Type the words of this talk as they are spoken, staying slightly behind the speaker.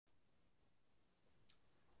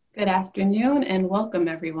Good afternoon and welcome,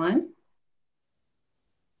 everyone.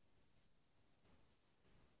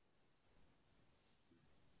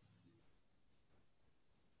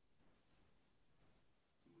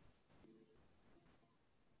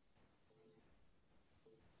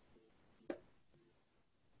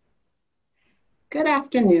 Good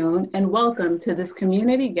afternoon and welcome to this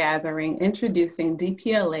community gathering introducing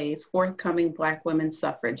DPLA's forthcoming Black Women's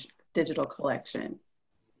Suffrage digital collection.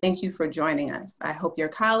 Thank you for joining us. I hope your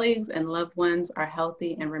colleagues and loved ones are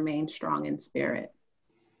healthy and remain strong in spirit.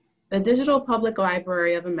 The Digital Public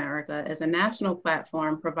Library of America is a national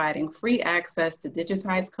platform providing free access to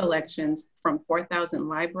digitized collections from 4,000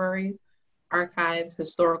 libraries, archives,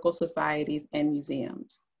 historical societies, and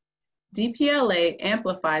museums. DPLA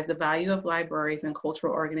amplifies the value of libraries and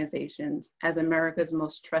cultural organizations as America's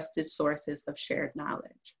most trusted sources of shared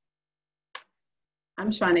knowledge. I'm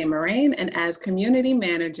Shanae Moraine, and as community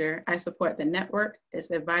manager, I support the network, its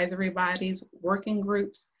advisory bodies, working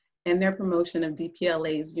groups, and their promotion of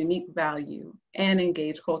DPLA's unique value and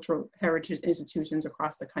engage cultural heritage institutions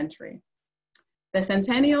across the country. The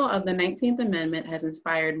centennial of the 19th Amendment has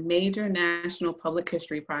inspired major national public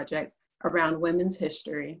history projects around women's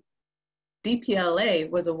history. DPLA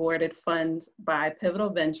was awarded funds by Pivotal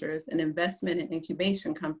Ventures, an investment and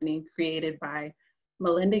incubation company created by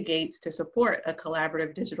Melinda Gates to support a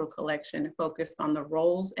collaborative digital collection focused on the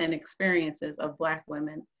roles and experiences of Black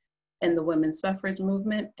women in the women's suffrage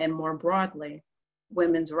movement and more broadly,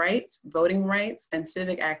 women's rights, voting rights, and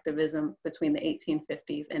civic activism between the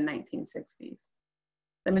 1850s and 1960s.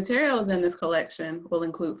 The materials in this collection will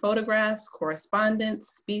include photographs, correspondence,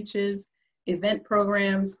 speeches, event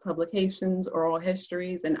programs, publications, oral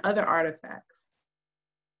histories, and other artifacts.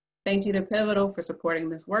 Thank you to Pivotal for supporting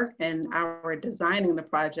this work and our designing the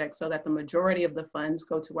project so that the majority of the funds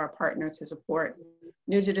go to our partners to support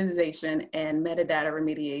digitization and metadata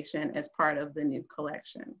remediation as part of the new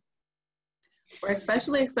collection. We're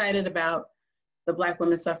especially excited about the Black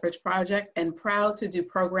Women's Suffrage Project and proud to do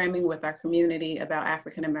programming with our community about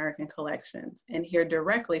African American collections and hear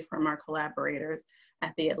directly from our collaborators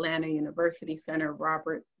at the Atlanta University Center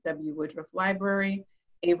Robert W. Woodruff Library,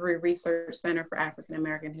 Avery Research Center for African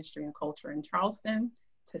American History and Culture in Charleston,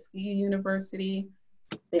 Tuskegee University,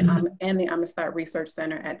 and the Amistad Research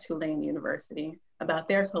Center at Tulane University about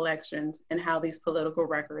their collections and how these political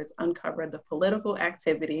records uncover the political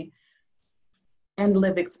activity and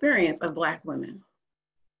lived experience of Black women.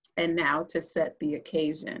 And now to set the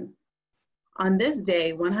occasion. On this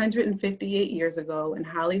day, 158 years ago in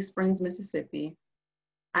Holly Springs, Mississippi,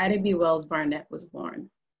 Ida B. Wells-Barnett was born.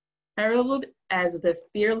 Heralded as the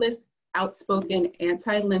fearless, outspoken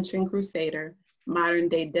anti-lynching crusader,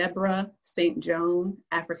 modern-day Deborah St. Joan,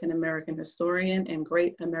 African-American historian and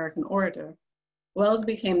great American orator, Wells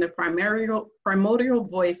became the primordial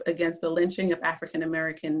voice against the lynching of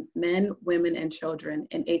African-American men, women, and children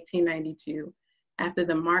in 1892 after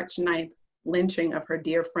the March 9th lynching of her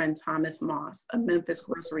dear friend Thomas Moss, a Memphis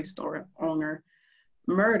grocery store owner,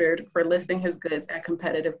 murdered for listing his goods at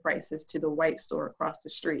competitive prices to the white store across the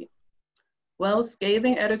street. Wells'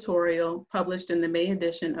 scathing editorial, published in the May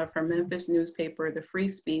edition of her Memphis newspaper, The Free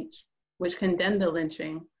Speech, which condemned the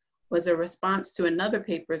lynching, was a response to another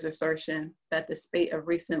paper's assertion that the spate of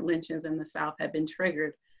recent lynchings in the South had been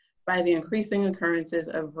triggered by the increasing occurrences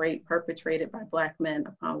of rape perpetrated by Black men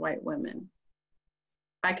upon white women.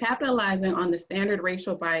 By capitalizing on the standard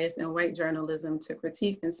racial bias in white journalism to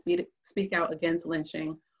critique and speak out against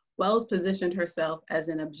lynching, Wells positioned herself as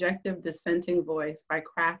an objective dissenting voice by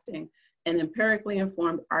crafting an empirically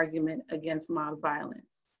informed argument against mob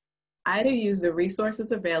violence. Ida used the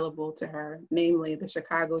resources available to her, namely the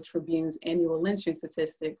Chicago Tribune's annual lynching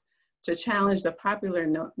statistics, to challenge the popular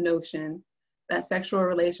notion that sexual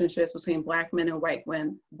relationships between Black men and white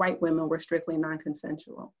women were strictly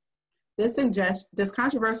non-consensual. This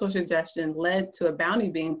controversial suggestion led to a bounty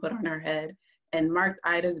being put on her head and marked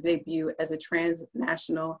Ida's debut as a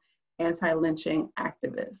transnational anti-lynching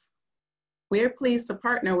activist. We are pleased to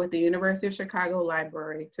partner with the University of Chicago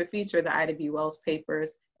Library to feature the Ida B. Wells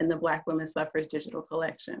papers in the Black Women's Suffrage digital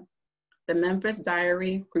collection. The Memphis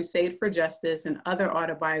Diary, Crusade for Justice, and other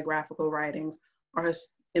autobiographical writings are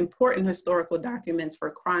important historical documents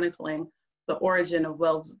for chronicling the origin of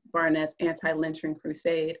Wells-Barnett's anti-lynching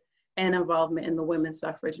crusade and involvement in the women's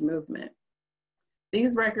suffrage movement.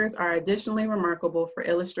 These records are additionally remarkable for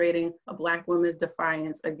illustrating a Black woman's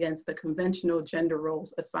defiance against the conventional gender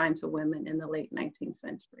roles assigned to women in the late 19th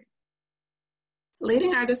century.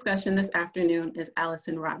 Leading our discussion this afternoon is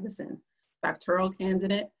Allison Robinson, doctoral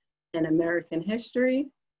candidate in American history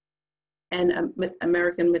and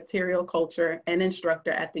American material culture and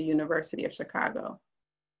instructor at the University of Chicago.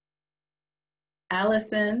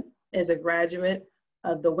 Allison is a graduate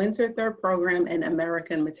of the Winter Third Program in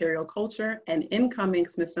American Material Culture and incoming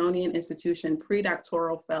Smithsonian Institution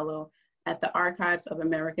pre-doctoral fellow at the Archives of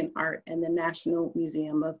American Art and the National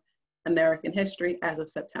Museum of American History as of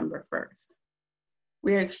September 1st.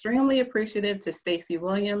 We are extremely appreciative to Stacy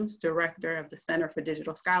Williams, Director of the Center for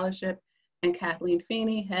Digital Scholarship, and Kathleen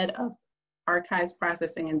Feeney, Head of Archives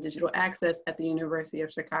Processing and Digital Access at the University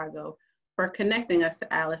of Chicago, for connecting us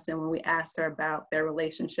to Allison when we asked her about their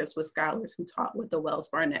relationships with scholars who taught with the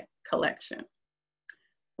Wells-Barnett collection.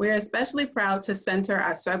 We are especially proud to center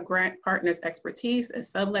our sub-grant partners' expertise as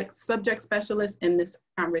subject specialists in this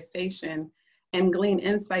conversation and glean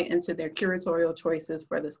insight into their curatorial choices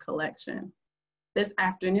for this collection. This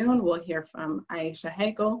afternoon, we'll hear from Aisha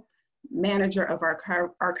Hakel, Manager of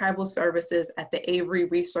Archival Services at the Avery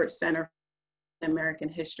Research Center for American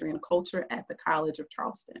History and Culture at the College of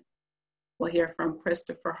Charleston. We'll hear from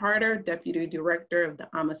Christopher Harder, Deputy Director of the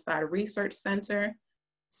Amistad Research Center,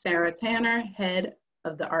 Sarah Tanner, Head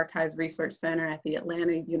of the Archives Research Center at the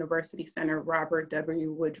Atlanta University Center Robert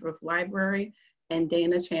W. Woodruff Library, and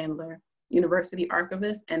Dana Chandler, University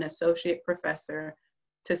Archivist and Associate Professor,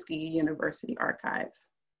 Tuskegee University Archives.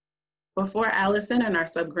 Before Allison and our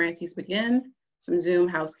sub-grantees begin, some Zoom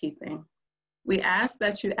housekeeping. We ask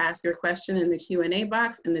that you ask your question in the Q&A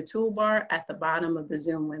box in the toolbar at the bottom of the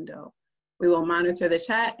Zoom window. We will monitor the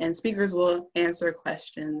chat and speakers will answer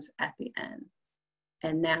questions at the end.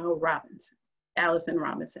 And now Allison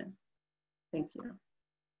Robinson. Thank you.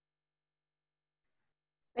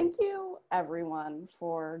 Thank you everyone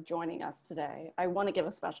for joining us today. I want to give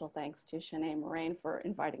a special thanks to Shanae Moraine for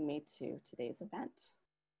inviting me to today's event.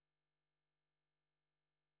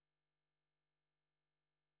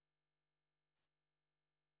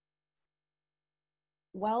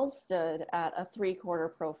 Wells stood at a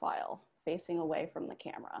 3/4 profile, facing away from the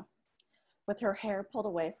camera. With her hair pulled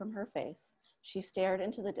away from her face, she stared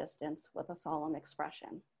into the distance with a solemn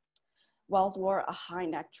expression. Wells wore a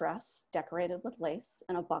high-neck dress decorated with lace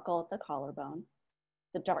and a buckle at the collarbone.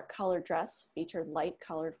 The dark-colored dress featured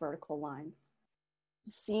light-colored vertical lines.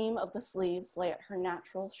 The seam of the sleeves lay at her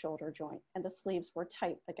natural shoulder joint, and the sleeves were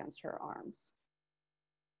tight against her arms.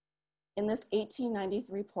 In this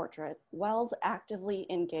 1893 portrait, Wells actively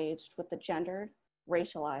engaged with the gendered,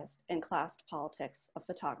 racialized, and classed politics of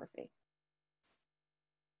photography.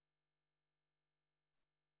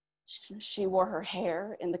 She wore her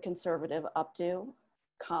hair in the conservative updo,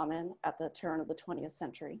 common at the turn of the 20th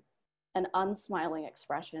century. An unsmiling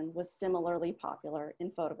expression was similarly popular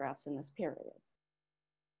in photographs in this period.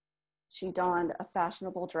 She donned a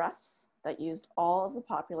fashionable dress that used all of the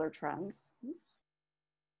popular trends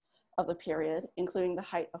of the period, including the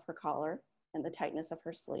height of her collar and the tightness of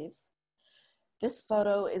her sleeves. This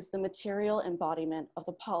photo is the material embodiment of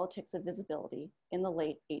the politics of visibility in the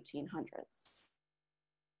late 1800s.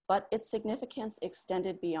 But its significance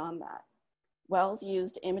extended beyond that. Wells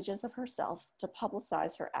used images of herself to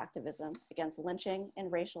publicize her activism against lynching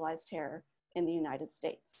and racialized terror in the United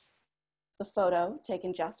States. The photo,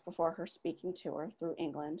 taken just before her speaking tour through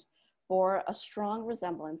England, bore a strong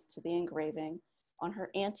resemblance to the engraving on her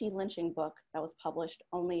anti-lynching book that was published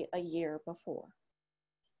only a year before.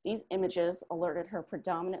 These images alerted her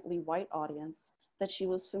predominantly white audience that she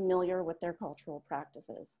was familiar with their cultural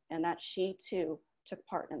practices and that she too took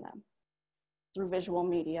part in them. Through visual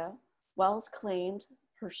media, Wells claimed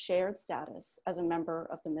her shared status as a member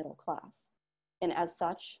of the middle class, and as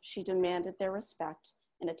such, she demanded their respect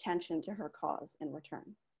and attention to her cause in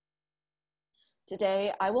return.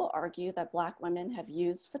 Today, I will argue that Black women have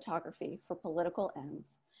used photography for political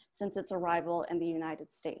ends since its arrival in the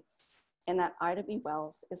United States, and that Ida B.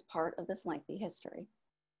 Wells is part of this lengthy history.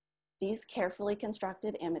 These carefully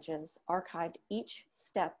constructed images archived each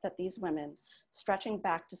step that these women, stretching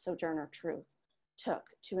back to Sojourner Truth, took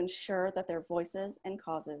to ensure that their voices and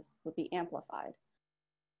causes would be amplified.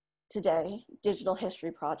 Today, digital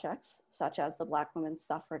history projects, such as the Black Women's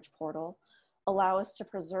Suffrage portal, allow us to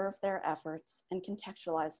preserve their efforts and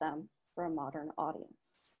contextualize them for a modern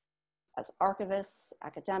audience. As archivists,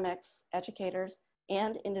 academics, educators,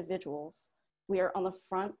 and individuals, we are on the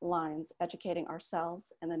front lines educating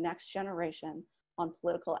ourselves and the next generation on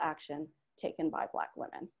political action taken by Black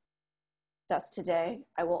women. Thus today,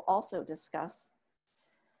 I will also discuss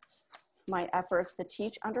my efforts to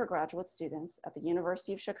teach undergraduate students at the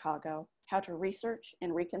University of Chicago how to research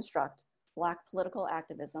and reconstruct Black political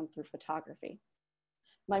activism through photography.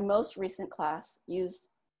 My most recent class used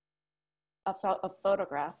a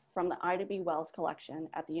photograph from the Ida B. Wells collection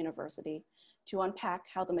at the university to unpack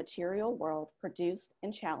how the material world produced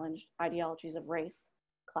and challenged ideologies of race,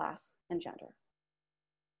 class, and gender.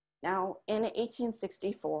 Now, in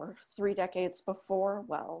 1864, 3 decades before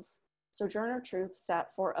Wells, Sojourner Truth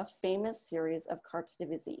sat for a famous series of cartes de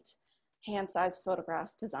visite, hand-sized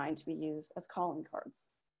photographs designed to be used as calling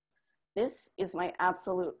cards. This is my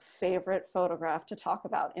absolute favorite photograph to talk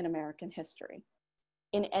about in American history.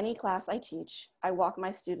 In any class I teach, I walk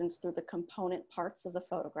my students through the component parts of the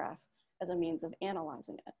photograph as a means of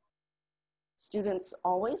analyzing it. Students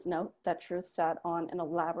always note that Truth sat on an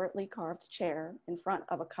elaborately carved chair in front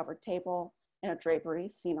of a covered table and a drapery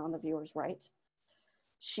seen on the viewer's right.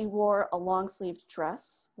 She wore a long-sleeved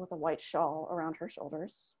dress with a white shawl around her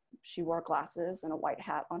shoulders. She wore glasses and a white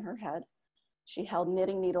hat on her head. She held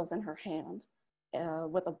knitting needles in her hand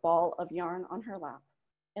with a ball of yarn on her lap,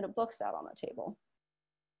 and a book sat on the table.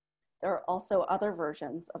 There are also other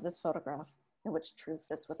versions of this photograph in which Truth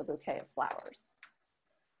sits with a bouquet of flowers.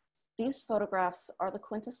 These photographs are the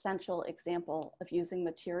quintessential example of using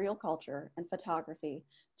material culture and photography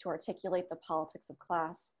to articulate the politics of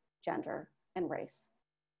class, gender, and race.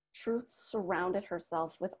 Truth surrounded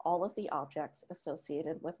herself with all of the objects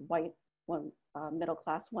associated with white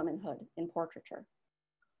middle-class womanhood in portraiture.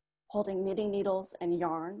 Holding knitting needles and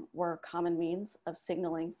yarn were common means of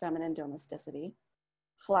signaling feminine domesticity.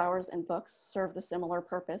 Flowers and books served a similar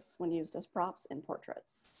purpose when used as props in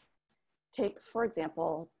portraits. Take, for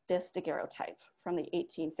example, this daguerreotype from the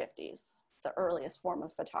 1850s, the earliest form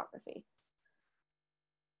of photography.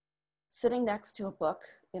 Sitting next to a book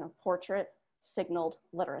in a portrait signaled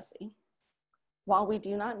literacy. While we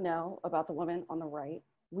do not know about the woman on the right,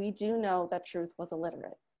 we do know that Truth was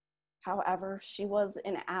illiterate. However, she was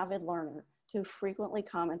an avid learner who frequently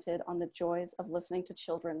commented on the joys of listening to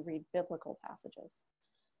children read biblical passages.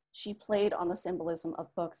 She played on the symbolism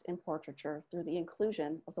of books in portraiture through the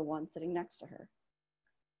inclusion of the one sitting next to her.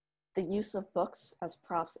 The use of books as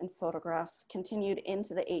props in photographs continued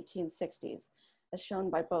into the 1860s, as shown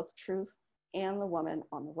by both Truth and the woman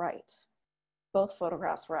on the right. Both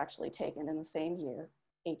photographs were actually taken in the same year,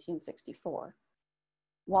 1864.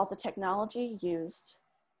 While the technology used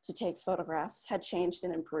to take photographs had changed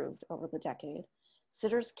and improved over the decade,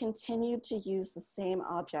 sitters continued to use the same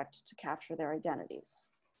object to capture their identities.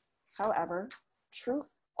 However,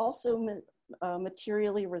 Truth also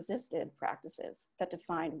materially resisted practices that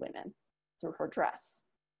defined women through her dress.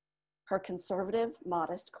 Her conservative,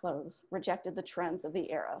 modest clothes rejected the trends of the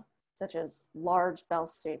era, such as large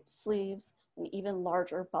bell-shaped sleeves and even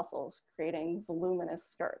larger bustles, creating voluminous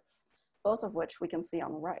skirts, both of which we can see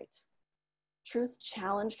on the right. Truth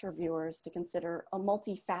challenged her viewers to consider a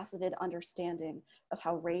multifaceted understanding of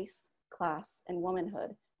how race, class, and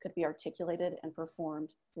womanhood could be articulated and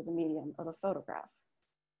performed through the medium of a photograph.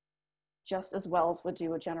 Just as Wells would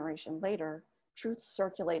do a generation later, Truth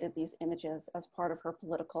circulated these images as part of her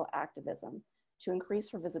political activism to increase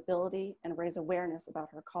her visibility and raise awareness about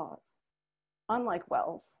her cause. Unlike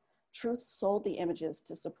Wells, Truth sold the images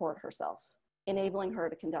to support herself, enabling her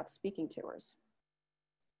to conduct speaking tours.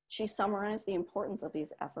 She summarized the importance of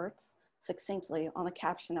these efforts succinctly on the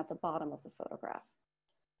caption at the bottom of the photograph.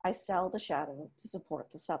 "I sell the shadow to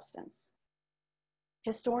support the substance."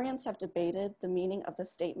 Historians have debated the meaning of the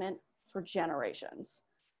statement for generations.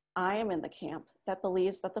 I am in the camp that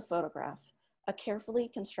believes that the photograph, a carefully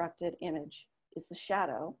constructed image, is the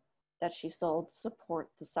shadow that she sold to support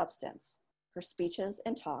the substance, her speeches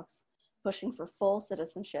and talks pushing for full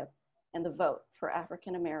citizenship and the vote for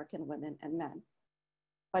African-American women and men.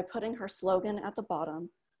 By putting her slogan at the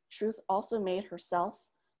bottom, Truth also made herself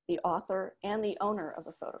the author and the owner of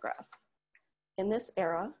the photograph. In this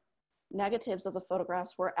era, negatives of the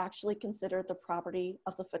photographs were actually considered the property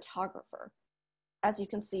of the photographer. As you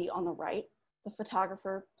can see on the right, the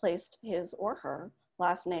photographer placed his or her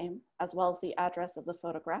last name, as well as the address of the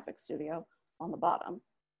photographic studio, on the bottom.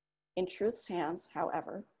 In Truth's hands,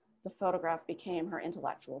 however, the photograph became her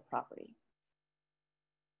intellectual property.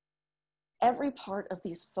 Every part of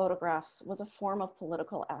these photographs was a form of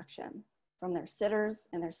political action, from their sitters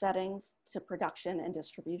and their settings to production and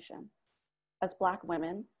distribution. As Black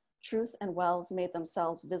women, Truth and Wells made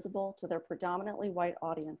themselves visible to their predominantly white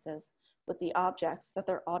audiences with the objects that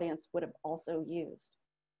their audience would have also used.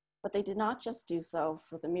 But they did not just do so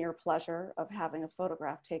for the mere pleasure of having a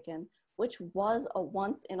photograph taken, which was a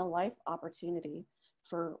once-in-a-life opportunity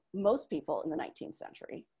for most people in the 19th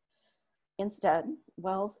century. Instead,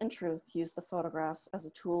 Wells and Truth used the photographs as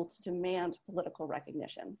a tool to demand political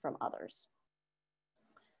recognition from others.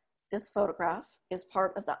 This photograph is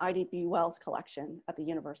part of the IDB Wells collection at the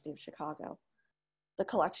University of Chicago. The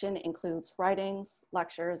collection includes writings,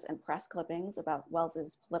 lectures, and press clippings about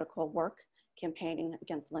Wells's political work campaigning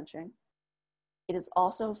against lynching. It is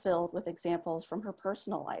also filled with examples from her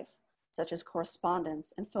personal life, such as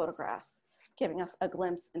correspondence and photographs, giving us a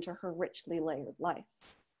glimpse into her richly layered life.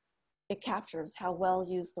 It captures how Wells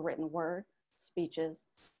used the written word, speeches,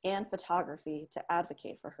 and photography to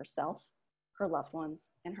advocate for herself, her loved ones,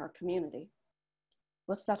 and her community.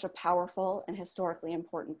 With such a powerful and historically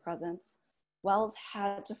important presence, Wells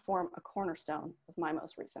had to form a cornerstone of my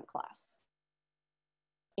most recent class.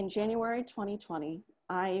 In January 2020,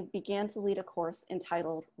 I began to lead a course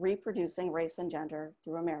entitled Reproducing Race and Gender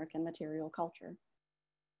Through American Material Culture.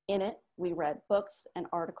 In it, we read books and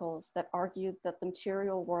articles that argued that the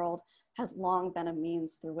material world has long been a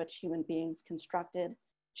means through which human beings constructed,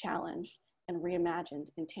 challenged, and reimagined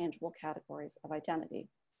intangible categories of identity.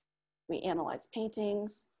 We analyzed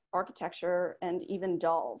paintings, architecture, and even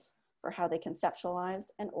dolls for how they conceptualized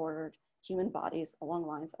and ordered human bodies along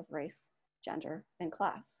lines of race, gender, and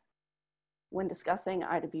class. When discussing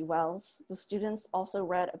Ida B. Wells, the students also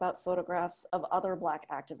read about photographs of other Black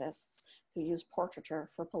activists who used portraiture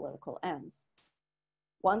for political ends.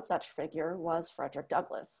 One such figure was Frederick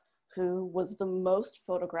Douglass, who was the most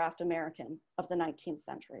photographed American of the 19th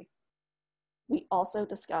century. We also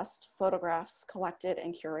discussed photographs collected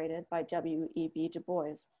and curated by W.E.B. Du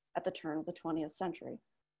Bois at the turn of the 20th century.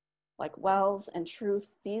 Like Wells and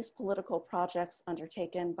Truth, these political projects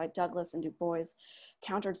undertaken by Douglass and Du Bois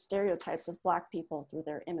countered stereotypes of Black people through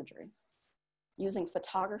their imagery. Using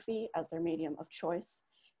photography as their medium of choice,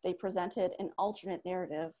 they presented an alternate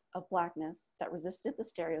narrative of Blackness that resisted the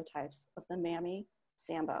stereotypes of the Mammy,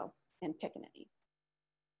 Sambo, and Pickaninny.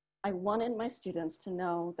 I wanted my students to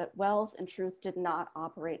know that Wells and Truth did not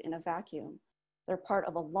operate in a vacuum. They're part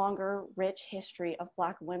of a longer, rich history of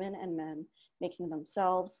Black women and men making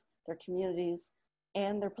themselves, their communities,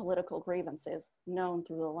 and their political grievances known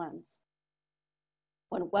through the lens.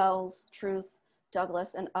 When Wells, Truth,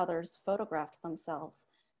 Douglass, and others photographed themselves,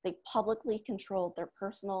 they publicly controlled their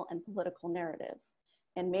personal and political narratives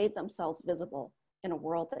and made themselves visible in a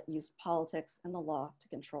world that used politics and the law to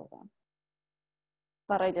control them.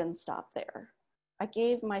 But I didn't stop there. I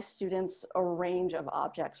gave my students a range of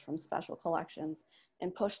objects from special collections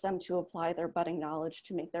and pushed them to apply their budding knowledge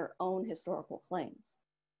to make their own historical claims.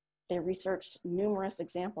 They researched numerous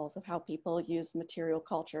examples of how people used material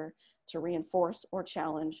culture to reinforce or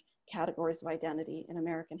challenge categories of identity in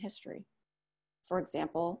American history. For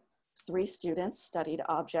example, 3 students studied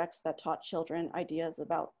objects that taught children ideas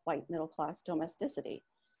about white middle-class domesticity.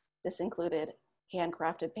 This included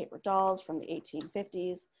handcrafted paper dolls from the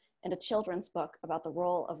 1850s and a children's book about the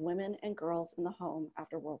role of women and girls in the home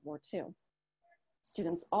after World War II.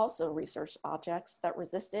 Students also researched objects that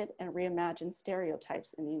resisted and reimagined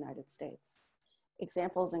stereotypes in the United States.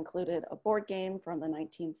 Examples included a board game from the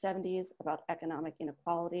 1970s about economic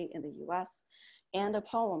inequality in the US, and a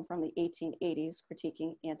poem from the 1880s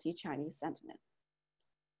critiquing anti-Chinese sentiment.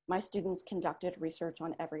 My students conducted research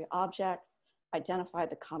on every object,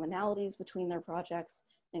 identified the commonalities between their projects,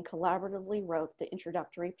 and collaboratively wrote the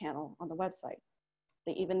introductory panel on the website.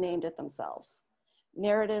 They even named it themselves: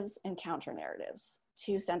 Narratives and Counter-Narratives,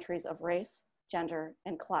 2 Centuries of Race, Gender,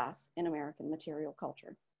 and Class in American Material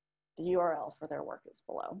Culture. The URL for their work is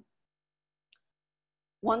below.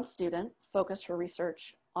 One student focused her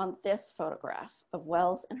research on this photograph of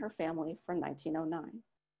Wells and her family from 1909.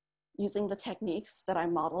 Using the techniques that I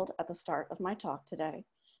modeled at the start of my talk today,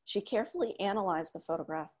 she carefully analyzed the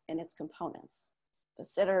photograph and its components: the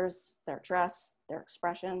sitters, their dress, their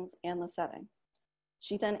expressions, and the setting.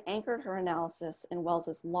 She then anchored her analysis in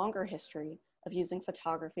Wells's longer history of using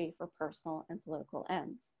photography for personal and political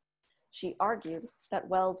ends. She argued that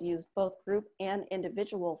Wells used both group and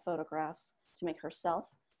individual photographs to make herself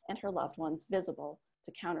and her loved ones visible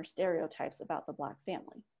to counter stereotypes about the Black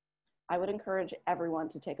family. I would encourage everyone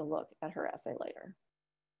to take a look at her essay later.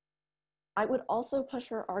 I would also push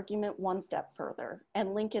her argument one step further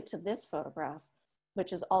and link it to this photograph,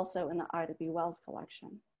 which is also in the Ida B. Wells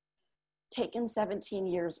collection. Taken 17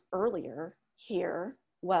 years earlier, here,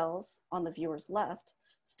 Wells, on the viewer's left,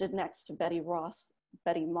 stood next to Betty Moss,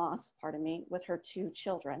 with her 2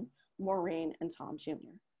 children, Maureen and Tom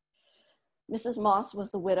Jr. Mrs. Moss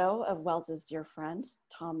was the widow of Wells's dear friend,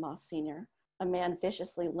 Tom Moss Sr., a man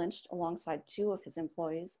viciously lynched alongside 2 of his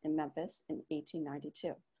employees in Memphis in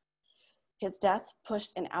 1892. His death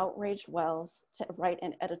pushed an outraged Wells to write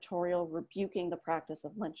an editorial rebuking the practice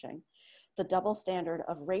of lynching, the double standard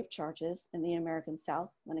of rape charges in the American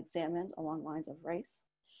South when examined along lines of race,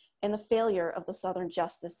 and the failure of the Southern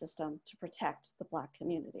justice system to protect the Black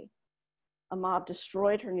community. A mob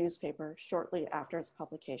destroyed her newspaper shortly after its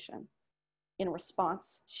publication. In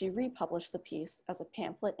response, she republished the piece as a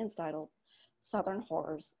pamphlet entitled Southern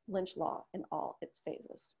Horrors, Lynch Law in All Its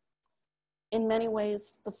Phases. In many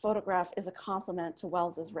ways, the photograph is a complement to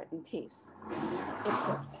Wells's written piece.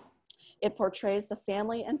 It portrays the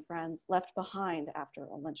family and friends left behind after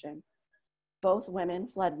a lynching. Both women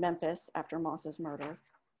fled Memphis after Moss's murder.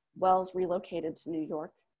 Wells relocated to New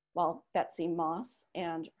York, while Betsy Moss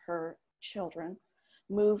and her children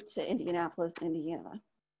moved to Indianapolis, Indiana,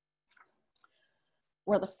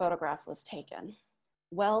 where the photograph was taken.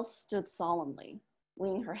 Wells stood solemnly,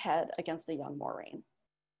 leaning her head against a young Maureen.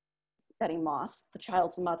 Betty Moss, the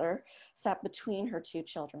child's mother, sat between her two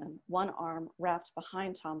children, one arm wrapped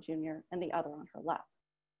behind Tom Jr. and the other on her lap.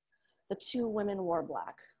 The two women wore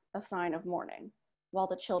black, a sign of mourning, while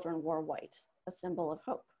the children wore white, a symbol of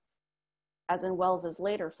hope. As in Wells's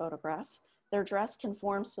later photograph, their dress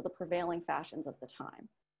conforms to the prevailing fashions of the time.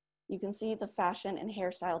 You can see the fashion and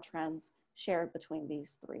hairstyle trends shared between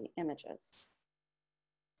these three images.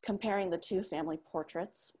 Comparing the two family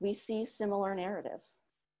portraits, we see similar narratives.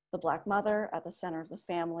 The Black mother at the center of the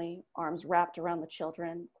family, arms wrapped around the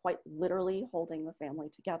children, quite literally holding the family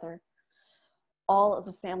together. All of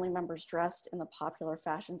the family members dressed in the popular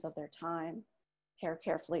fashions of their time, hair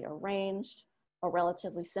carefully arranged, a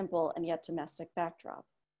relatively simple and yet domestic backdrop.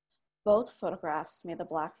 Both photographs made the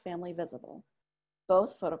Black family visible.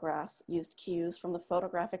 Both photographs used cues from the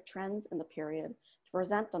photographic trends in the period to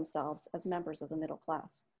present themselves as members of the middle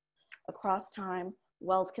class. Across time,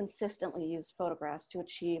 Wells consistently used photographs to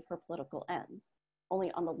achieve her political ends.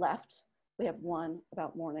 Only on the left, we have one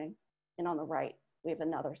about mourning, and on the right, we have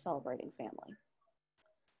another celebrating family.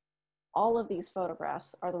 All of these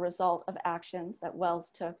photographs are the result of actions that Wells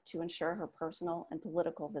took to ensure her personal and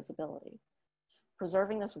political visibility.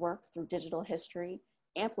 Preserving this work through digital history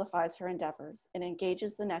amplifies her endeavors and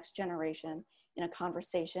engages the next generation in a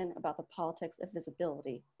conversation about the politics of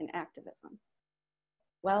visibility in activism.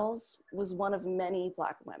 Wells was one of many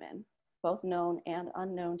Black women, both known and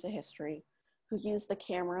unknown to history, who used the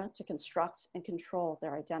camera to construct and control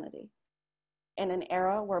their identity. In an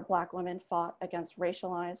era where Black women fought against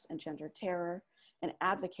racialized and gendered terror and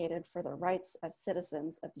advocated for their rights as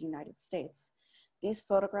citizens of the United States, these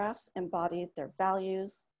photographs embodied their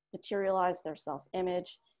values, materialized their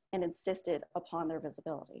self-image, and insisted upon their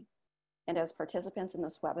visibility. And as participants in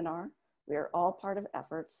this webinar, we are all part of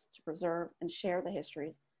efforts to preserve and share the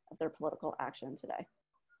histories of their political action today.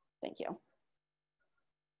 Thank you.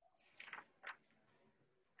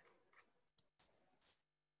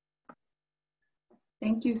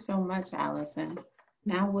 Thank you so much, Allison.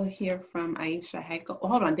 Now we'll hear from Aisha Heckel. Oh,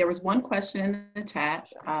 hold on, there was one question in the chat,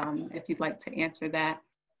 if you'd like to answer that,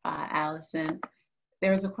 Allison.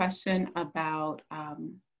 There was a question about,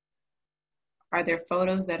 are there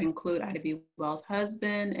photos that include Ida B. Wells'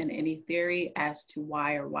 husband, and any theory as to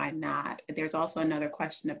why or why not? There's also another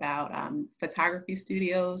question about photography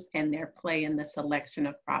studios and their play in the selection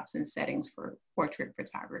of props and settings for portrait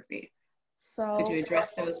photography. So, could you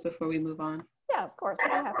address those before we move on? Yeah, of course, I'd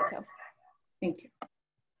be happy to. Thank you.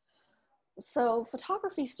 So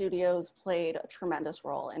photography studios played a tremendous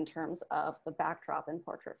role in terms of the backdrop in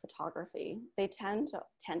portrait photography. They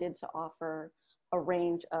tended to offer a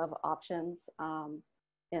range of options.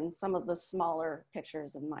 In some of the smaller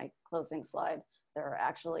pictures in my closing slide, there are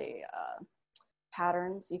actually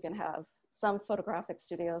patterns. You can have some photographic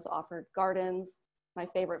studios offered gardens. My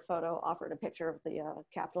favorite photo offered a picture of the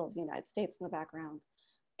Capitol of the United States in the background.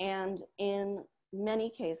 And in many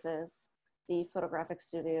cases, the photographic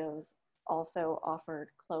studios also offered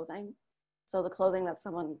clothing. So the clothing that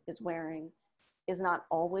someone is wearing is not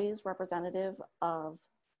always representative of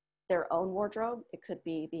their own wardrobe. It could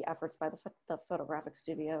be the efforts by the photographic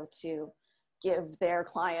studio to give their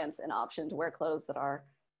clients an option to wear clothes that are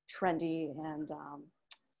trendy and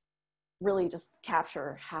really just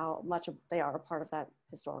capture how much they are a part of that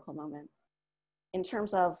historical moment. In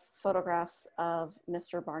terms of photographs of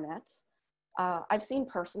Mr. Barnett, I've seen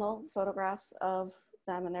personal photographs of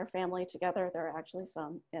them and their family together. There are actually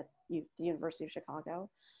some at the University of Chicago,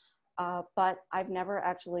 but I've never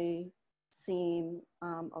actually seen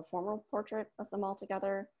a formal portrait of them all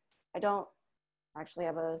together. I don't actually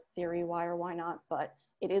have a theory why or why not, but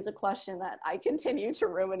it is a question that I continue to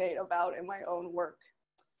ruminate about in my own work.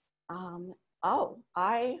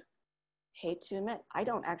 I hate to admit, I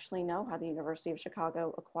don't actually know how the University of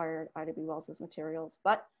Chicago acquired Ida B. Wells' materials,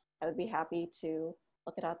 but I would be happy to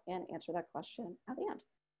look it up and answer that question at the end.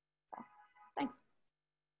 So, thanks.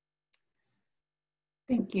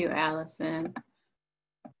 Thank you, Allison.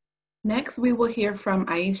 Next, we will hear from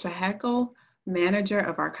Aisha Heckel, Manager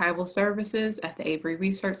of Archival Services at the Avery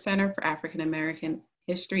Research Center for African American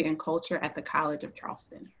History and Culture at the College of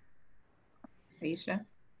Charleston. Aisha.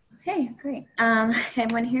 Okay, great.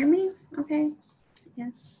 Everyone hear me? Okay,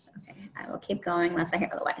 yes. Okay, I will keep going unless I hear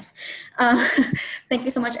otherwise. Thank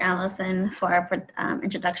you so much, Allison, for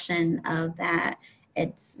introduction of that.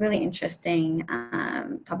 It's really interesting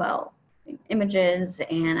about images,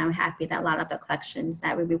 and I'm happy that a lot of the collections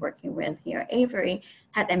that we'll be working with here at Avery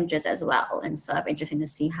have images as well. And so it's interesting to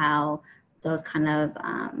see how those kind of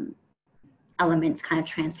elements kind of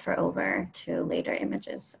transfer over to later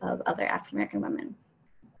images of other African-American women.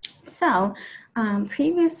 So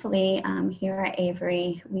previously here at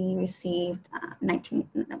Avery, we received in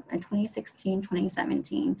 2016,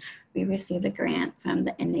 2017, we received a grant from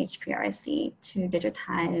the NHPRC to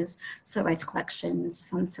digitize civil rights collections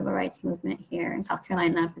from the civil rights movement here in South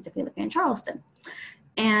Carolina, particularly in Charleston.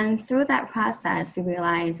 And through that process, we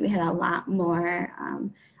realized we had a lot more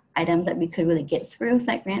items that we could really get through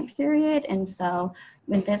that grant period. And so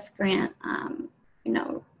when this grant,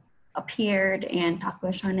 appeared and talked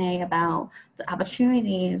with Shanae about the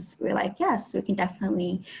opportunities, we were like, yes, we can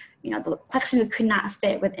definitely, the collection we could not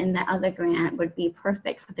fit within that other grant would be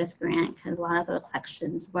perfect for this grant, because a lot of the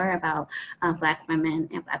collections were about Black women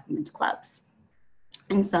and Black women's clubs.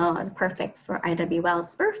 And so it was perfect for I.W.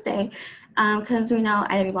 Wells' birthday, because we know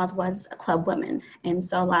I.W. Wells was a club woman. And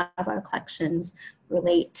so a lot of our collections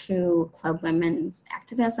relate to club women's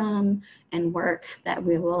activism and work that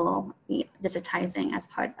we will be digitizing as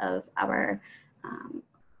part of our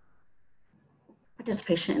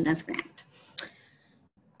participation in this grant.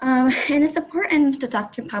 And it's important to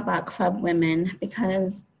talk about club women,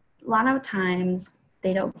 because a lot of times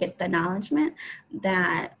they don't get the acknowledgement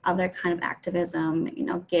that other kind of activism,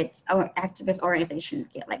 gets, or activist organizations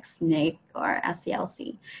get, like SNCC or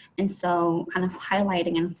SCLC. And so kind of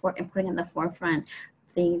highlighting and putting in the forefront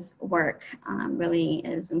these work really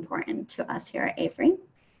is important to us here at Avery.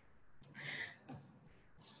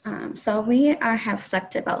 So we have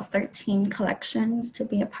selected about 13 collections to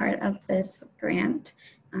be a part of this grant.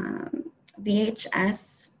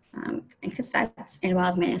 VHS and cassettes, as well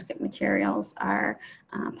as manuscript materials, are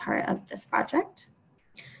part of this project.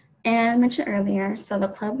 And I mentioned earlier, so the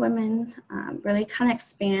Club Women really kind of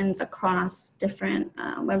expands across different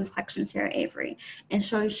women's collections here at Avery, and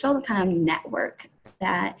show the kind of network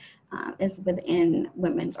that is within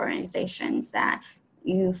women's organizations, that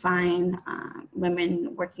you find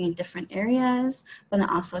women working in different areas, but then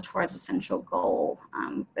also towards a central goal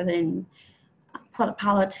within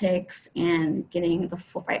politics and getting the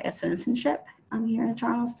full right of citizenship here in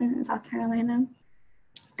Charleston in South Carolina.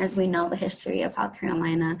 As we know, the history of South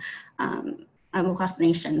Carolina, across the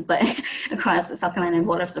nation, but across the South Carolina,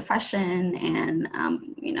 voter suppression and,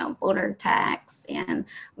 voter tax and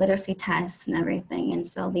literacy tests and everything. And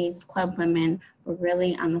so these club women were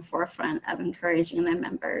really on the forefront of encouraging their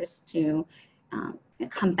members to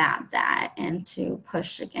combat that and to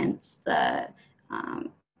push against the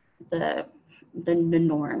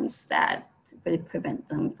norms that really prevent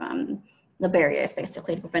them from, the barriers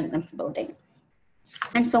basically to prevent them from voting.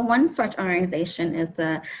 And so one such organization is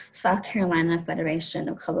the South Carolina Federation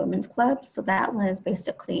of Colored Women's Clubs. So that was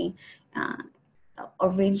basically a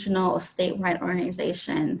regional, statewide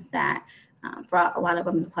organization that brought a lot of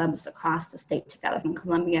women's clubs across the state together, from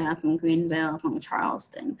Columbia, from Greenville, from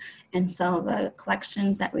Charleston. And so the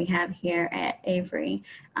collections that we have here at Avery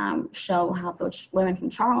show how those women from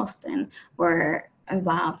Charleston were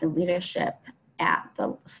involved in leadership at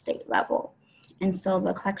the state level. And so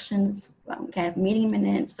the collections have meeting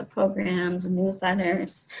minutes, the programs,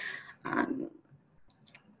 newsletters,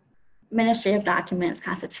 administrative documents,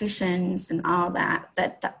 constitutions, and all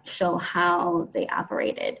that show how they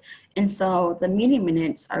operated. And so the meeting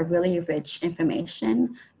minutes are really rich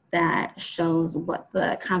information that shows what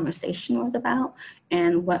the conversation was about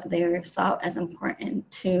and what they saw as important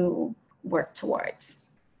to work towards.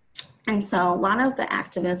 And so a lot of the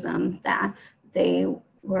activism that they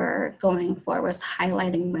were going for was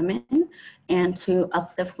highlighting women and to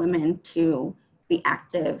uplift women to be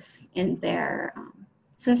active in their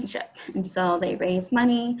citizenship. And so they raised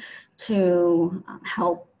money to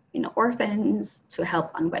help orphans, to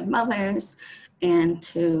help unwed mothers, and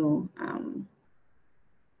to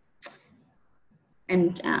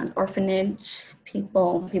orphanage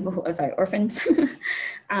people who are orphans.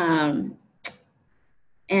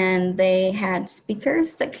 And they had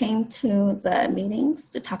speakers that came to the meetings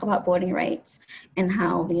to talk about voting rights and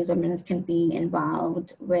how these women can be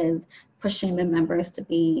involved with pushing the members to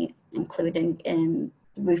be included in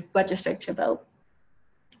registered to vote.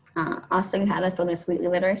 Also, you had the Phyllis Wheatley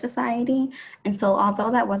Literary Society. And so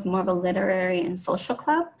although that was more of a literary and social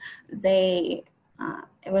club, it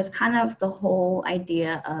was kind of the whole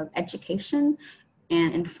idea of education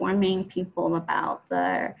and informing people about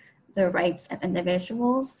the their rights as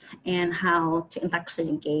individuals and how to intellectually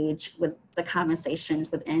engage with the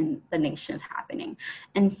conversations within the nations happening.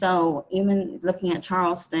 And so even looking at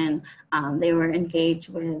Charleston, they were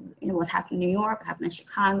engaged with what's happening in New York, what happened in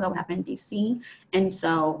Chicago, what happened in DC. And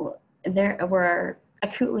so they were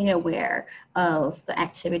acutely aware of the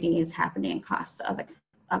activities happening across the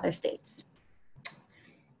other states.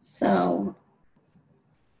 So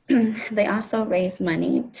they also raised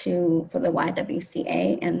money for the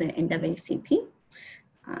YWCA and the NAACP.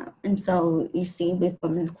 And so you see with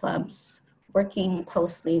women's clubs working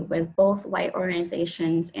closely with both white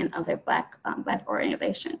organizations and other Black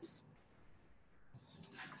organizations.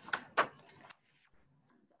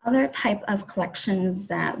 Other type of collections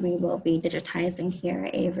that we will be digitizing here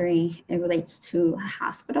at Avery, it relates to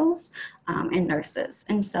hospitals and nurses.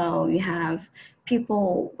 And so you have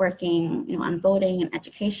people working on voting and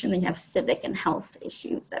education, then you have civic and health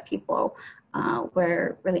issues that people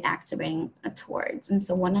were really activating towards. And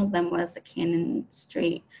so one of them was the Cannon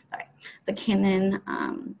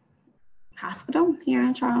Hospital here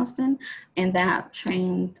in Charleston, and that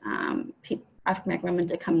trained African-American women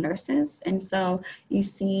to become nurses. And so you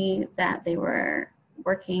see that they were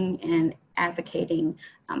working and advocating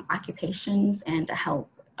occupations and to help,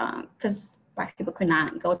 because Black people could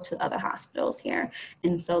not go to other hospitals here.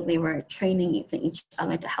 And so they were training each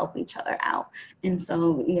other to help each other out. And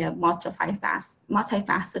so you have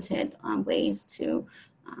multifaceted ways to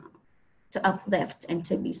uplift and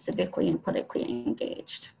to be civically and politically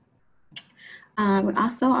engaged. We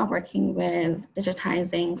also are working with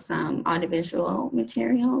digitizing some audiovisual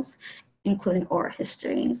materials, including oral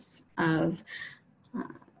histories of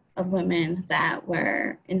women that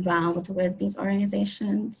were involved with these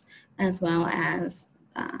organizations, as well as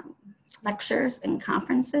lectures and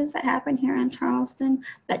conferences that happened here in Charleston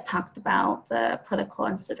that talked about the political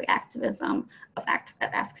and civic activism of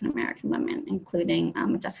African-American women, including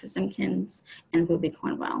Jessica Simpkins and Ruby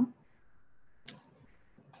Cornwell.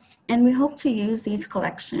 And we hope to use these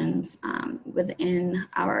collections within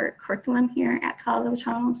our curriculum here at College of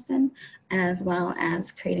Charleston, as well as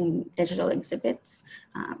creating digital exhibits.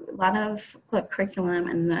 A lot of the curriculum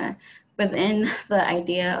and within the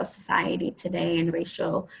idea of society today and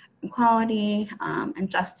racial equality and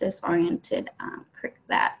justice-oriented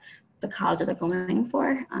that the colleges are going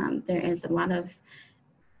for. There is a lot of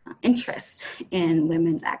interest in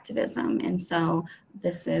women's activism. And so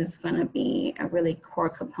this is going to be a really core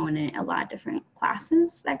component in a lot of different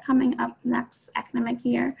classes that are coming up next academic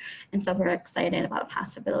year. And so we're excited about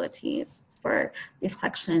possibilities for these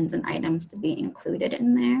collections and items to be included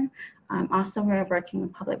in there. Also, we're working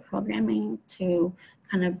with public programming to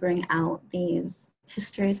kind of bring out these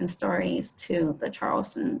histories and stories to the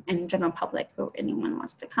Charleston and general public who anyone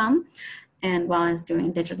wants to come, and while as doing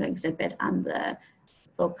a digital exhibit on the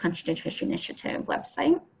Low Country Digital History Initiative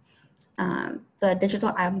website. The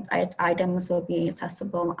digital items will be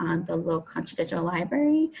accessible on the Low Country Digital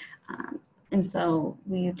Library. And so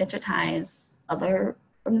we digitize other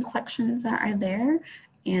collections that are there,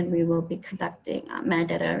 and we will be conducting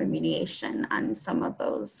metadata remediation on some of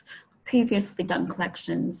those previously done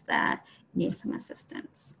collections that need some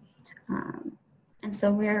assistance. And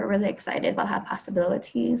so we're really excited about how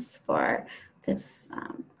possibilities for this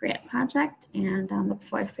grant project, and look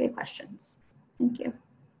forward for your questions. Thank you.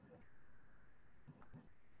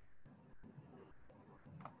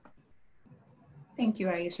 Thank you,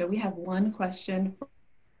 Aisha. We have one question from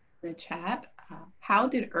the chat. How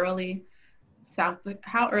early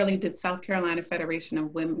did South Carolina Federation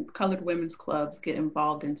of Colored Women's Clubs get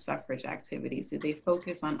involved in suffrage activities? Did they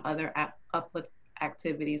focus on other uplift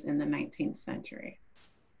activities in the 19th century?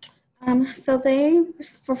 So they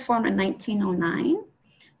were formed in 1909.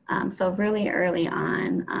 So really early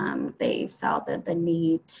on, they saw the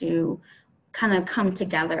need to kind of come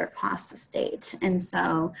together across the state. And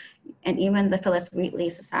so, and even the Phyllis Wheatley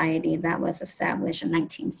Society that was established in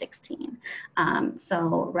 1916.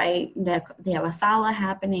 So, right, they have a Sala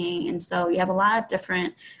happening. And so you have a lot of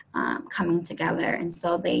different coming together. And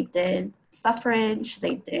so they did suffrage,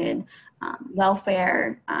 they did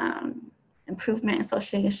welfare, improvement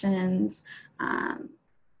associations.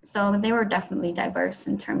 So they were definitely diverse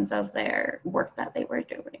in terms of their work that they were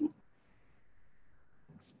doing.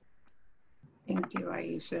 Thank you,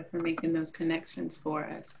 Aisha, for making those connections for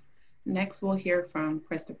us. Next, we'll hear from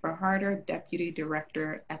Christopher Harder, Deputy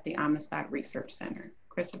Director at the Amistad Research Center.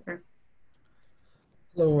 Christopher.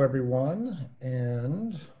 Hello, everyone,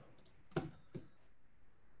 and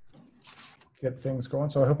get things going.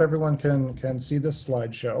 So I hope everyone can see this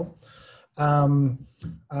slideshow.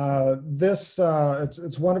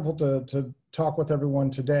 It's wonderful to talk with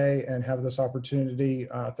everyone today and have this opportunity.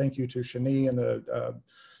 Thank you to Shani and the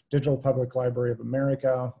Digital Public Library of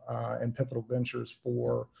America and Pivotal Ventures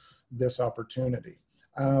for this opportunity.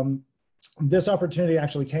 This opportunity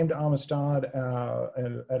actually came to Amistad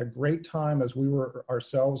at a great time as we were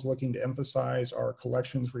ourselves looking to emphasize our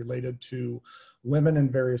collections related to women in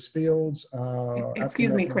various fields.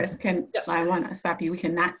 Excuse me, Chris, yes. I want to stop you. We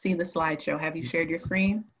cannot see the slideshow. Have you shared your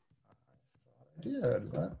screen? I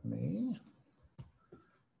did. Let me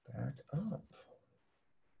back up.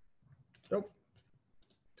 Nope,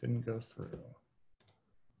 didn't go through.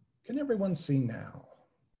 Can everyone see now?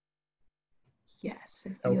 Yes,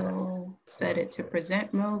 if you'll set it to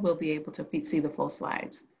present mode, we'll be able to see the full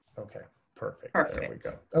slides. Okay, perfect. Perfect. There we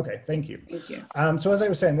go. Okay, thank you. Thank you. So as I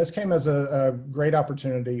was saying, this came as a great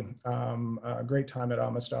opportunity, a great time at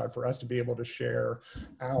Amistad for us to be able to share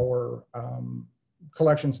our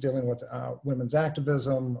collections dealing with women's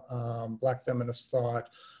activism, Black feminist thought,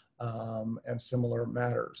 and similar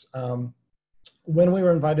matters. When we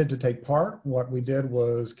were invited to take part, what we did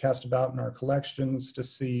was cast about in our collections to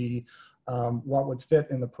see what would fit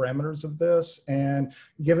in the parameters of this. And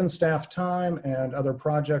given staff time and other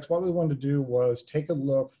projects, what we wanted to do was take a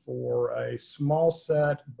look for a small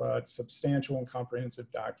set but substantial and comprehensive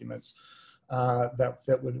documents that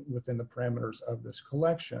fit within the parameters of this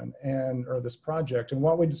collection or this project. And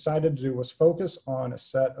what we decided to do was focus on a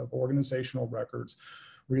set of organizational records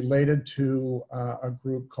related to a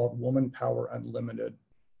group called Woman Power Unlimited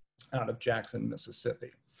out of Jackson,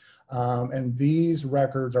 Mississippi. And these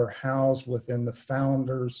records are housed within the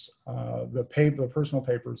founders, the personal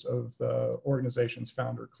papers of the organization's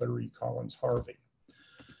founder, Clarie Collins Harvey.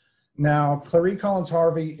 Now, Clarie Collins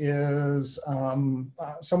Harvey is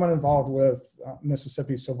someone involved with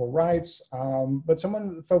Mississippi civil rights, but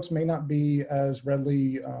someone folks may not be as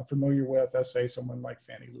readily familiar with as, say, someone like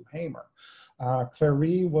Fannie Lou Hamer.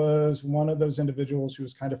 Clarie was one of those individuals who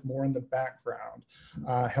was kind of more in the background,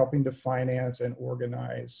 helping to finance and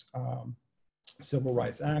organize civil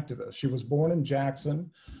rights activists. She was born in Jackson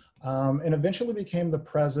and eventually became the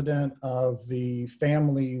president of the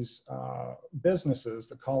family's businesses,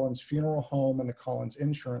 the Collins Funeral Home and the Collins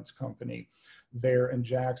Insurance Company there in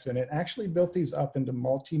Jackson. It actually built these up into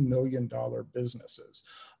multi-million-dollar businesses,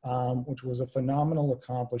 which was a phenomenal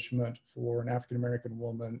accomplishment for an African-American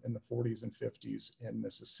woman in the 40s and 50s in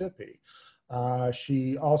Mississippi.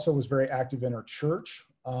 She also was very active in her church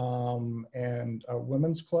and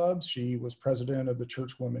women's clubs. She was president of the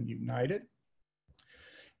Church Women United.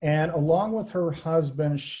 And along with her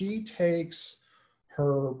husband, she takes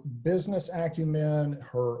her business acumen,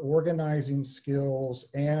 her organizing skills,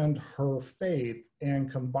 and her faith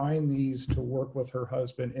and combine these to work with her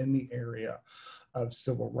husband in the area of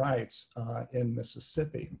civil rights in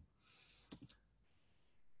Mississippi.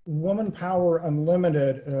 Woman Power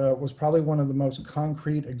Unlimited was probably one of the most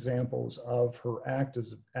concrete examples of her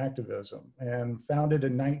activism, and founded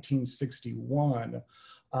in 1961.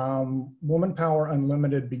 Woman Power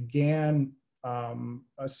Unlimited began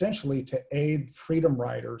essentially to aid freedom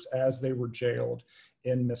riders as they were jailed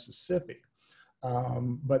in Mississippi.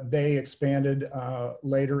 But they expanded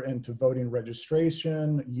later into voting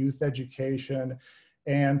registration, youth education,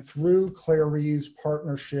 and through Clarie's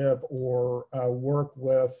partnership or work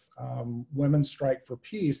with Women's Strike for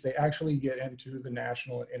Peace, they actually get into the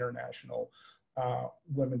national and international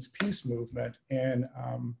women's peace movement and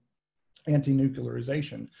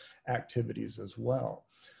anti-nuclearization activities as well.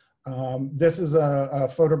 This is a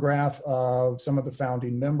photograph of some of the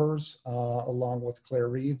founding members along with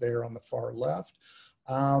Clarie there on the far left.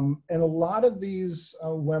 And a lot of these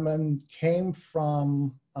women came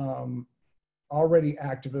from already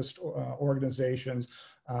activist organizations,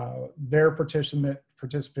 their participation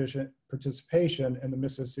in the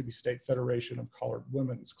Mississippi State Federation of Colored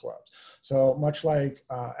Women's Clubs. So much like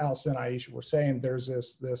Allison and Aisha were saying, there's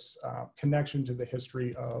this connection to the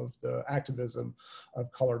history of the activism of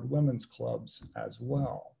colored women's clubs as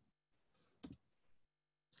well.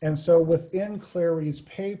 And so within Clarie's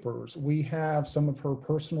papers, we have some of her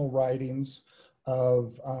personal writings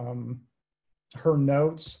of her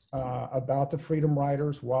notes about the Freedom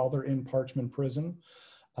Riders while they're in Parchman Prison,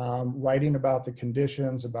 writing about the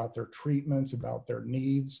conditions, about their treatments, about their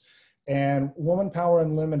needs. And Woman Power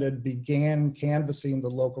Unlimited began canvassing the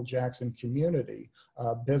local Jackson community,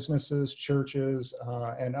 businesses, churches,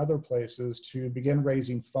 and other places to begin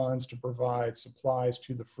raising funds to provide supplies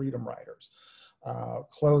to the Freedom Riders.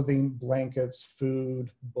 Clothing, blankets,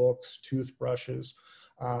 food, books, toothbrushes.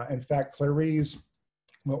 In fact, Clarie's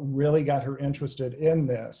what really got her interested in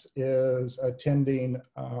this is attending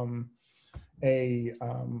a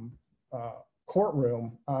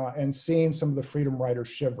courtroom and seeing some of the freedom riders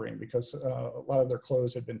shivering because a lot of their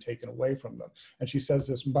clothes had been taken away from them. And she says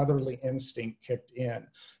this motherly instinct kicked in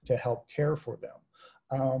to help care for them.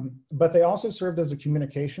 But they also served as a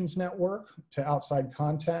communications network to outside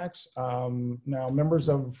contacts. Now, members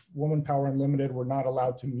of Woman Power Unlimited were not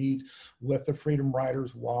allowed to meet with the Freedom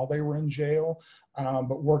Riders while they were in jail,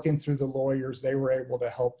 but working through the lawyers, they were able to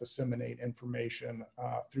help disseminate information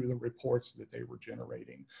through the reports that they were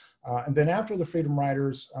generating. And then after the Freedom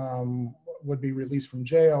Riders would be released from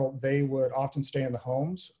jail, they would often stay in the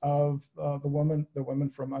homes of the women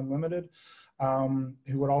from Unlimited,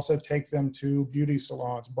 who would also take them to beauty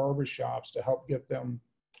salons, barbershops to help get them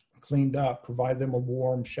cleaned up, provide them a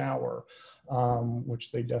warm shower,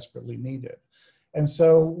 which they desperately needed. And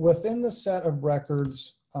so within the set of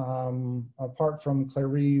records, apart from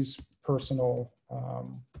Clarice's personal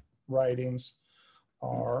writings,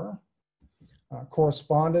 are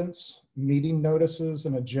correspondence, meeting notices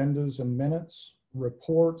and agendas and minutes,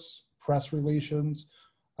 reports, press releases,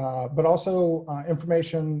 but also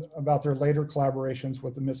information about their later collaborations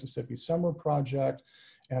with the Mississippi Summer Project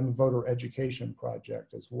and the Voter Education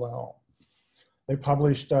Project as well. They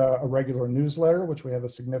published a regular newsletter, which we have a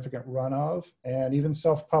significant run of, and even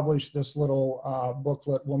self-published this little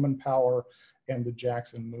booklet, Woman Power and the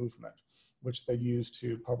Jackson Movement, which they used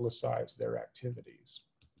to publicize their activities.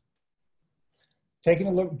 Taking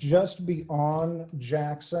a look just beyond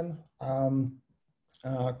Jackson,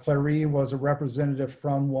 Clarice was a representative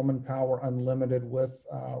from Woman Power Unlimited with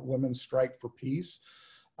Women's Strike for Peace,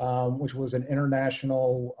 which was an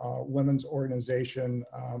international women's organization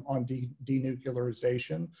on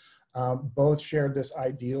denuclearization. Both shared this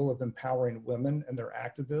ideal of empowering women and their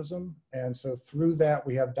activism. And so through that,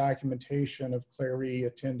 we have documentation of Clarice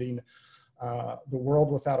attending the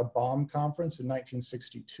World Without a Bomb Conference in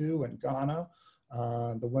 1962 in Ghana,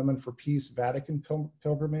 the Women for Peace Vatican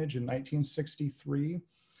Pilgrimage in 1963.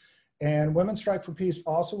 And Women's Strike for Peace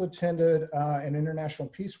also attended an international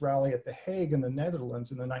peace rally at The Hague in the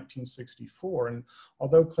Netherlands in the 1964. And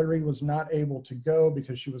although Clarice was not able to go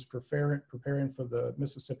because she was preparing for the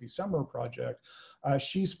Mississippi Summer Project,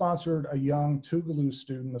 she sponsored a young Tougaloo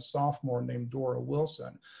student, a sophomore named Dora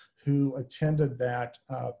Wilson, who attended that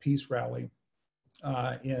peace rally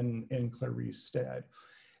in Clarice's stead.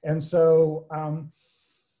 And so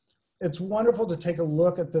it's wonderful to take a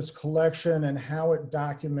look at this collection and how it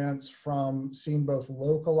documents from seeing both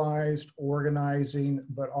localized organizing,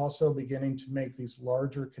 but also beginning to make these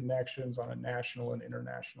larger connections on a national and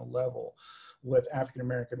international level with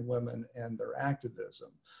African-American women and their activism.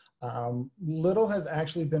 Little has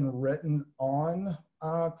actually been written on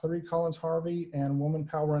Clarice Collins Harvey and Woman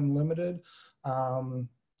Power Unlimited.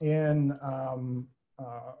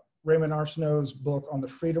 Raymond Arsenault's book on the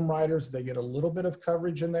Freedom Riders, they get a little bit of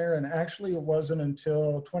coverage in there, and actually it wasn't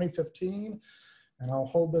until 2015, and I'll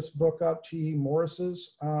hold this book up, T.E.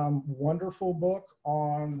 Morris's wonderful book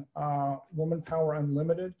on Woman Power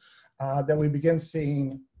Unlimited, that we begin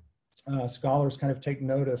seeing scholars kind of take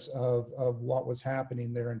notice of what was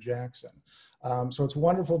happening there in Jackson. So it's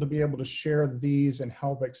wonderful to be able to share these and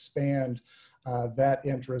help expand that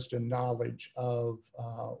interest and knowledge of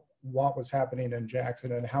what was happening in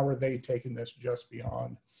Jackson and how are they taking this just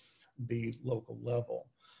beyond the local level.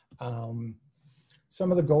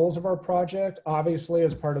 Some of the goals of our project, obviously,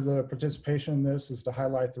 as part of the participation in this, is to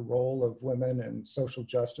highlight the role of women in social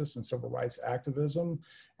justice and civil rights activism,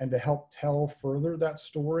 and to help tell further that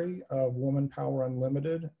story of Woman Power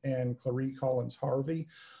Unlimited and Clarice Collins Harvey.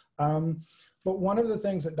 But one of the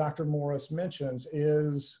things that Dr. Morris mentions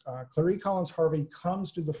is Clarice Collins Harvey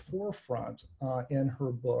comes to the forefront in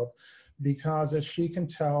her book because, as she can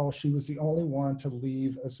tell, she was the only one to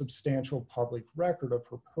leave a substantial public record of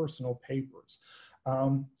her personal papers.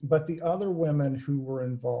 But the other women who were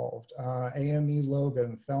involved, AME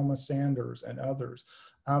Logan, Thelma Sanders, and others,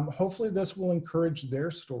 hopefully this will encourage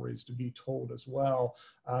their stories to be told as well,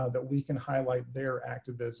 that we can highlight their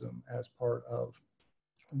activism as part of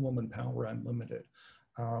Woman Power Unlimited.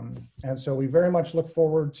 And so we very much look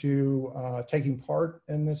forward to taking part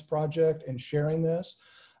in this project and sharing this.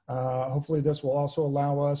 Hopefully this will also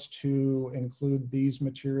allow us to include these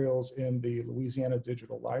materials in the Louisiana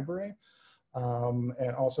Digital Library,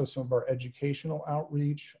 and also some of our educational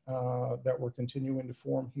outreach that we're continuing to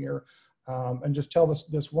form here, and just tell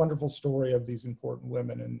this wonderful story of these important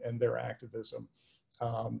women and their activism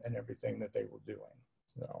and everything that they were doing.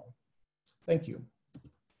 So, thank you.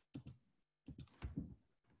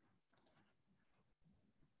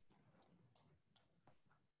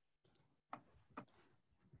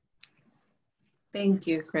 Thank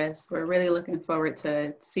you, Chris. We're really looking forward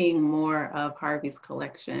to seeing more of Harvey's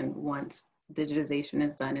collection once digitization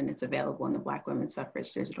is done and it's available in the Black Women's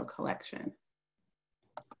Suffrage digital collection.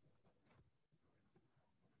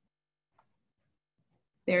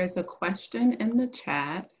 There's a question in the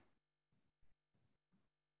chat.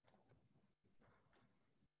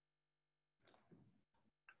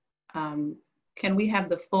 Can we have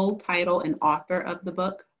the full title and author of the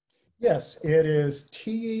book? Yes, it is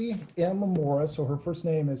T.M. Morris, so her first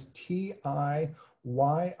name is T-I-Y-I,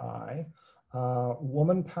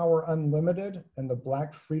 Woman Power Unlimited and the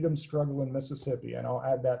Black Freedom Struggle in Mississippi. And I'll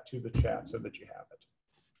add that to the chat so that you have it.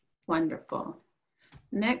 Wonderful.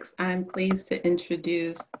 Next, I'm pleased to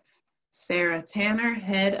introduce Sarah Tanner,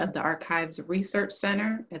 head of the Archives Research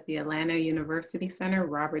Center at the Atlanta University Center,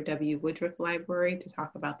 Robert W. Woodruff Library, to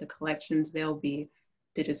talk about the collections they'll be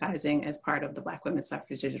digitizing as part of the Black Women's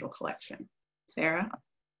Suffrage digital collection. Sarah?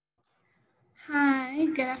 Hi,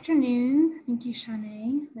 good afternoon. Thank you, Shanae.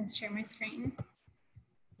 I'm going to share my screen.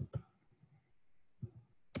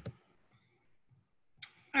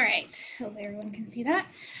 All right, hopefully everyone can see that.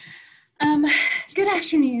 Good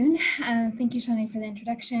afternoon. Thank you, Shanae, for the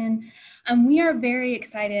introduction. We are very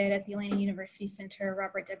excited at the Atlanta University Center,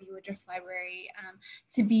 Robert W. Woodruff Library,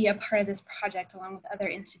 to be a part of this project along with other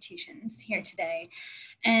institutions here today.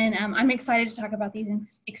 And I'm excited to talk about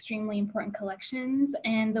these extremely important collections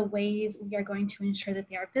and the ways we are going to ensure that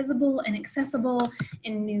they are visible and accessible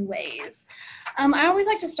in new ways. I always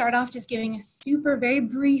like to start off just giving a very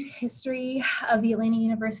brief history of the Atlanta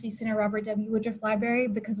University Center Robert W. Woodruff Library,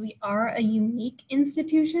 because we are a unique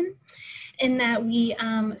institution in that we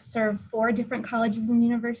serve 4 different colleges and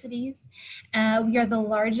universities. We are the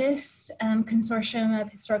largest consortium of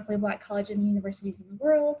historically Black colleges and universities in the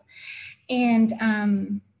world.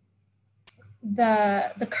 And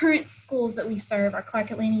the current schools that we serve are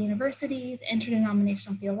Clark Atlanta University, the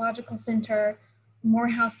Interdenominational Theological Center,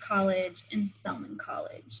 Morehouse College, and Spelman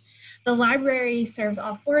College. The library serves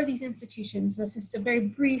all 4 of these institutions. This is just a very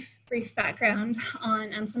brief background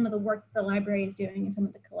on some of the work the library is doing and some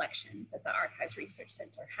of the collections that the Archives Research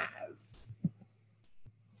Center has.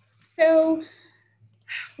 So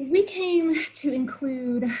we came to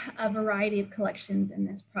include a variety of collections in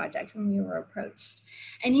this project when we were approached.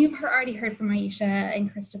 And you've already heard from Aisha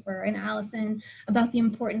and Christopher and Allison about the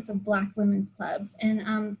importance of Black women's clubs,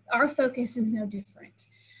 and our focus is no different.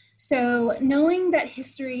 So knowing that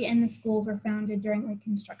history and the schools were founded during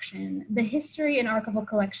Reconstruction, the history and archival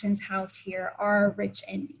collections housed here are rich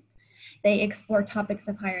and deep. They explore topics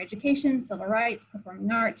of higher education, civil rights,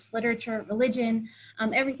 performing arts, literature, religion,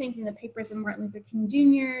 everything from the papers of Martin Luther King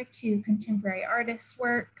Jr. to contemporary artists'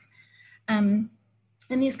 work. And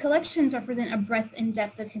these collections represent a breadth and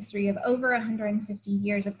depth of history of over 150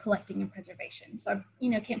 years of collecting and preservation. So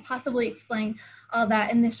I can't possibly explain all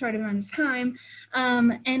that in this short amount of time.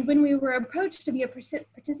 And when we were approached to be a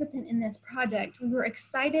participant in this project, we were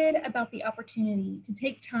excited about the opportunity to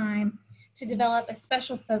take time to develop a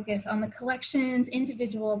special focus on the collections,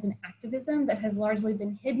 individuals, and activism that has largely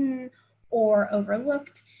been hidden or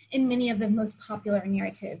overlooked in many of the most popular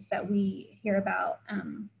narratives that we hear about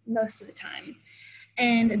most of the time.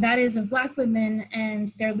 And that is of Black women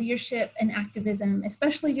and their leadership and activism,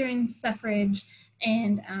 especially during suffrage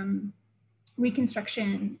and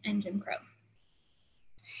Reconstruction and Jim Crow.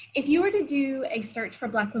 If you were to do a search for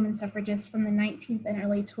Black women suffragists from the 19th and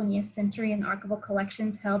early 20th century in archival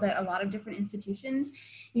collections held at a lot of different institutions,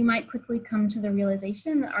 you might quickly come to the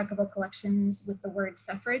realization that archival collections with the word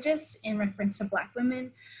suffragist in reference to Black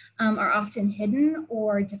women are often hidden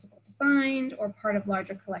or difficult to find or part of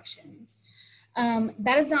larger collections.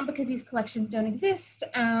 That is not because these collections don't exist.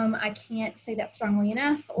 I can't say that strongly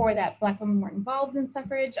enough, or that Black women weren't involved in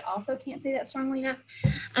suffrage. I also can't say that strongly enough.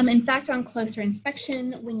 In fact, on closer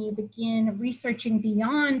inspection, when you begin researching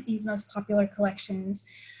beyond these most popular collections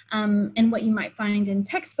and what you might find in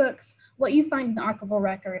textbooks, what you find in the archival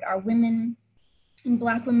record are women, and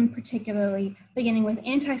Black women particularly, beginning with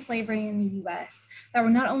anti-slavery in the US, that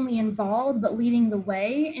were not only involved, but leading the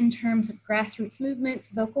way in terms of grassroots movements,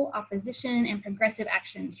 vocal opposition, and progressive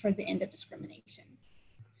actions toward the end of discrimination.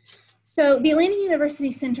 So the Atlanta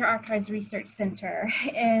University Center Archives Research Center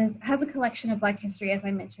has a collection of Black history, as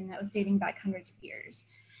I mentioned, that was dating back hundreds of years.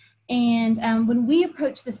 And when we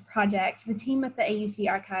approached this project, the team at the AUC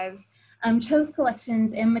Archives chose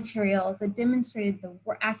collections and materials that demonstrated the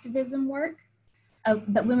activism work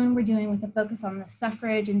that women were doing with a focus on the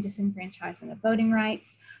suffrage and disenfranchisement of voting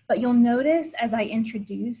rights. But you'll notice as I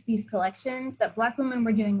introduce these collections that Black women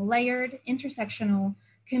were doing layered, intersectional,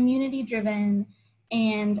 community-driven,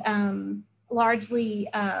 and largely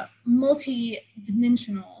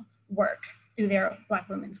multi-dimensional work through their Black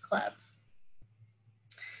women's clubs.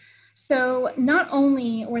 So not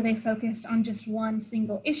only were they focused on just one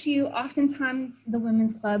single issue, oftentimes the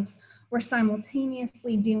women's clubs were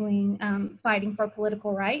simultaneously doing fighting for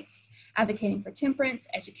political rights, advocating for temperance,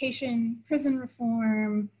 education, prison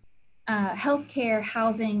reform, healthcare,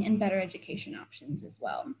 housing, and better education options as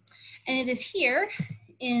well. And it is here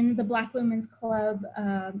in the Black Women's Club,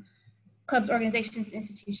 clubs, organizations, and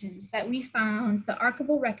institutions that we found the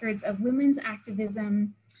archival records of women's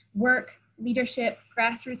activism, work, leadership,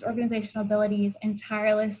 grassroots organizational abilities, and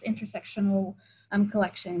tireless intersectional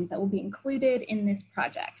collections that will be included in this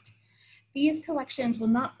project. These collections will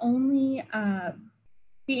not only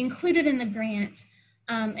be included in the grant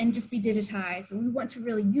and just be digitized, but we want to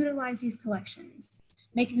really utilize these collections,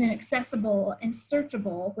 making them accessible and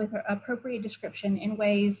searchable with appropriate description in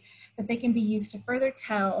ways that they can be used to further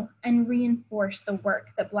tell and reinforce the work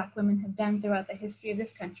that Black women have done throughout the history of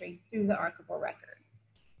this country through the archival record.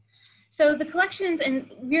 So the collections,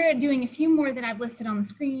 and we're doing a few more that I've listed on the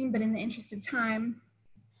screen, but in the interest of time,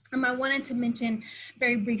 I wanted to mention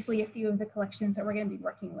very briefly a few of the collections that we're going to be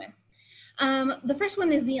working with. The first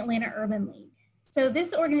one is the Atlanta Urban League. So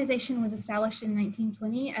this organization was established in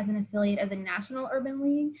 1920 as an affiliate of the National Urban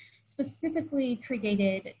League, specifically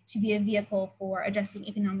created to be a vehicle for addressing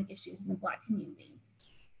economic issues in the Black community.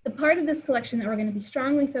 The part of this collection that we're going to be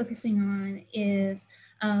strongly focusing on is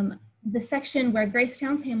the section where Grace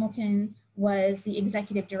Towns Hamilton was the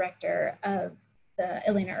executive director of the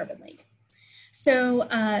Atlanta Urban League. So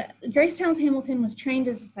Grace Towns Hamilton was trained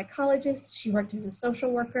as a psychologist, she worked as a social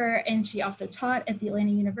worker, and she also taught at the Atlanta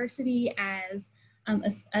University as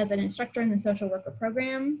an instructor in the social worker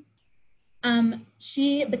program.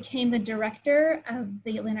 She became the director of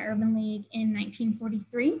the Atlanta Urban League in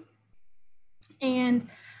 1943. And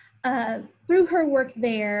through her work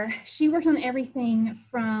there, she worked on everything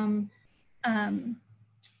from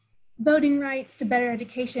voting rights to better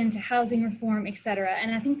education to housing reform, etc.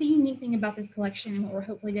 And I think the unique thing about this collection and what we're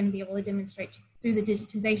hopefully going to be able to demonstrate through the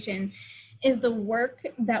digitization is the work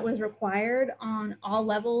that was required on all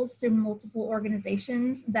levels through multiple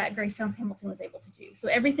organizations that Grace Towns Hamilton was able to do. So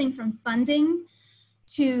everything from funding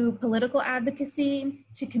to political advocacy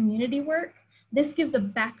to community work, this gives a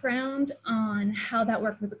background on how that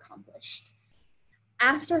work was accomplished.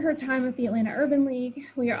 After her time at the Atlanta Urban League,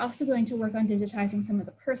 we are also going to work on digitizing some of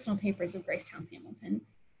the personal papers of Grace Towns Hamilton.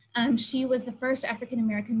 She was the first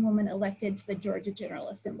African-American woman elected to the Georgia General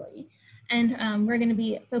Assembly. And we're going to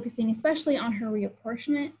be focusing especially on her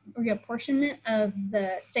reapportionment of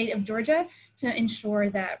the state of Georgia to ensure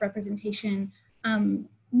that representation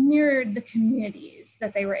mirrored the communities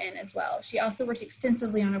that they were in as well. She also worked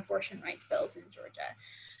extensively on abortion rights bills in Georgia.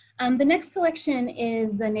 The next collection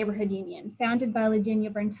is the Neighborhood Union, founded by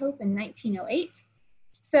Virginia Brenthope in 1908.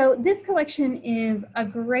 So this collection is a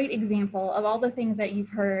great example of all the things that you've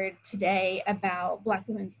heard today about Black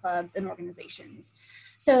women's clubs and organizations.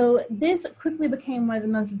 So this quickly became one of the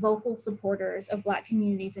most vocal supporters of Black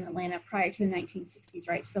communities in Atlanta prior to the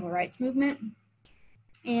 1960s civil rights movement.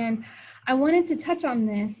 And I wanted to touch on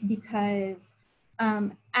this because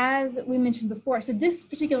as we mentioned before, so this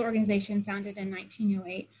particular organization founded in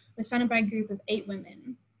 1908 was founded by a group of 8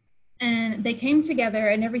 women. And they came together,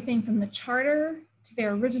 and everything from the charter to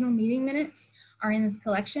their original meeting minutes are in this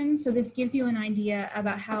collection. So this gives you an idea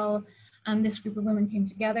about how this group of women came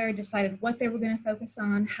together, decided what they were going to focus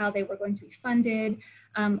on, how they were going to be funded,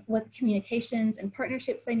 what communications and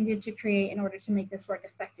partnerships they needed to create in order to make this work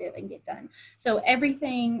effective and get done. So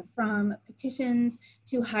everything from petitions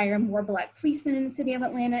to hire more Black policemen in the city of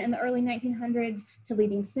Atlanta in the early 1900s, to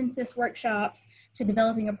leading census workshops, to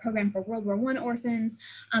developing a program for World War I orphans,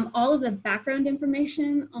 all of the background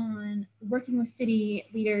information on working with city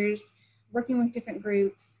leaders, working with different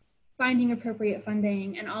groups, finding appropriate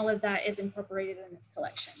funding, and all of that is incorporated in this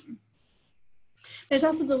collection. There's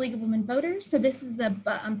also the League of Women Voters. So this is a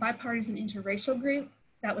bipartisan interracial group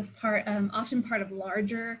that was often part of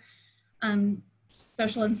larger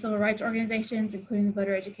social and civil rights organizations, including the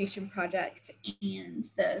Voter Education Project and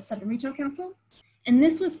the Southern Regional Council. And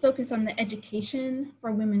this was focused on the education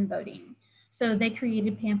for women voting. So they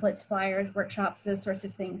created pamphlets, flyers, workshops, those sorts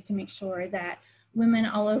of things to make sure that women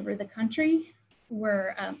all over the country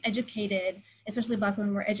were educated, especially Black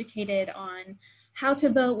women were educated on how to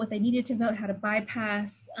vote, what they needed to vote, how to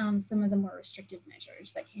bypass some of the more restrictive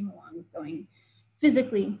measures that came along with going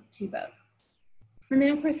physically to vote. And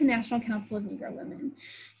then of course the National Council of Negro Women.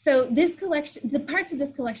 So this collection, the parts of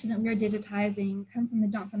this collection that we are digitizing come from the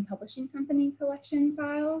Johnson Publishing Company collection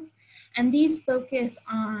files. And these focus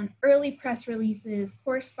on early press releases,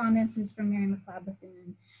 correspondences from Mary McLeod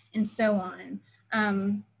Bethune, and so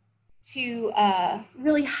on. to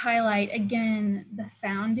really highlight again the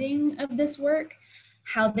founding of this work,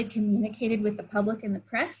 how they communicated with the public and the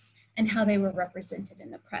press, and how they were represented in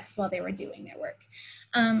the press while they were doing their work.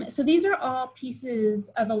 So these are all pieces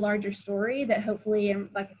of a larger story that hopefully, and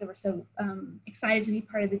like I said, we're so excited to be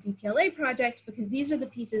part of the DPLA project, because these are the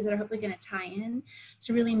pieces that are hopefully going to tie in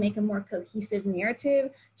to really make a more cohesive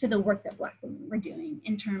narrative to the work that Black women were doing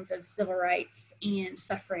in terms of civil rights and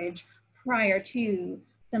suffrage prior to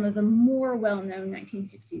some of the more well-known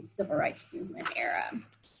 1960s civil rights movement era.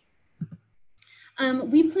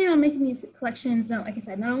 We plan on making these collections, like I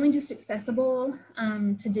said, not only just accessible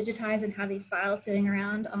to digitize and have these files sitting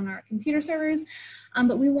around on our computer servers,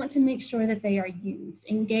 but we want to make sure that they are used,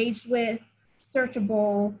 engaged with,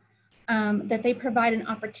 searchable, that they provide an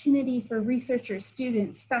opportunity for researchers,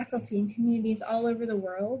 students, faculty, and communities all over the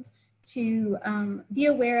world to be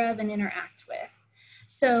aware of and interact with.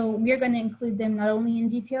 So we're going to include them not only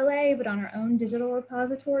in DPLA, but on our own digital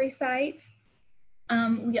repository site.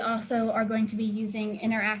 We also are going to be using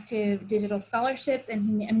interactive digital scholarships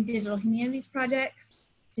and digital humanities projects,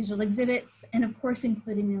 digital exhibits, and of course,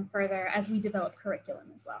 including them further as we develop curriculum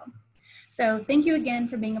as well. So thank you again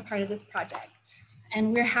for being a part of this project.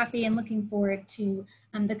 And we're happy and looking forward to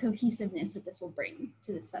the cohesiveness that this will bring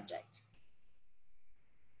to this subject.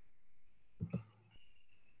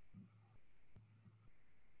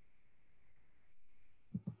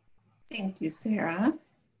 Thank you, Sarah.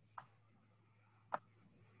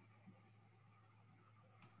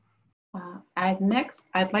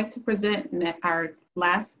 I'd like to present our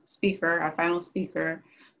last speaker, our final speaker,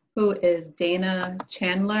 who is Dana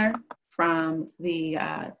Chandler from the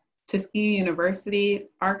Tuskegee University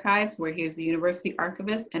Archives, where he is the University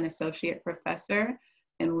Archivist and Associate Professor.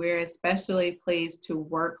 And we're especially pleased to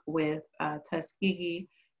work with Tuskegee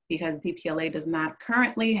because DPLA does not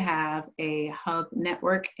currently have a hub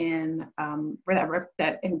network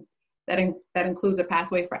that includes a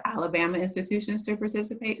pathway for Alabama institutions to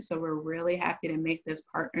participate. So we're really happy to make this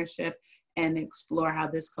partnership and explore how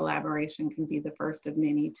this collaboration can be the first of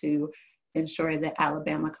many to ensure that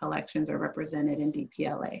Alabama collections are represented in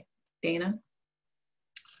DPLA. Dana?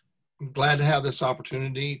 I'm glad to have this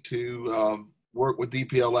opportunity to work with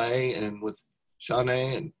DPLA and with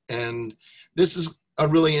Shanae, and this is a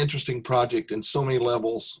really interesting project in so many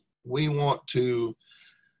levels. We want to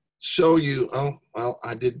show you, oh, well,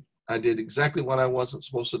 I did exactly what I wasn't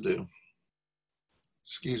supposed to do.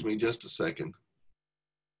 Excuse me just a second.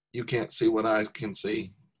 You can't see what I can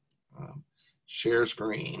see. Share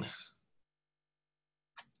screen.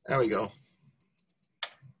 There we go.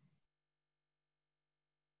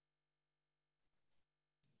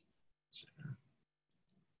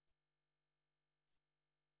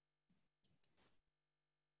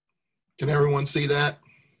 Can everyone see that?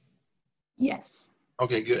 Yes.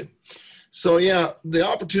 Okay, good. So yeah, the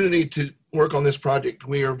opportunity to work on this project,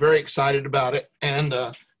 we are very excited about it. And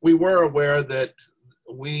we were aware that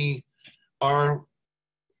we are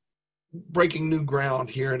breaking new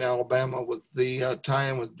ground here in Alabama with the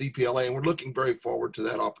tie-in with DPLA, and we're looking very forward to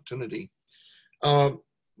that opportunity.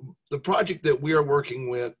 The project that we are working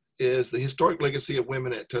with is the Historic Legacy of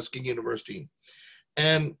Women at Tuskegee University.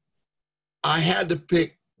 And I had to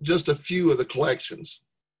pick just a few of the collections.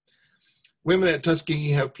 Women at Tuskegee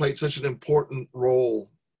have played such an important role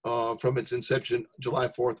from its inception, July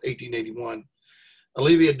 4th, 1881.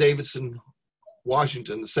 Olivia Davidson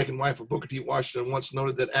Washington, the second wife of Booker T. Washington, once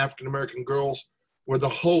noted that African-American girls were the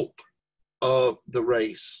hope of the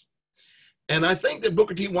race. And I think that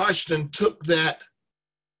Booker T. Washington took that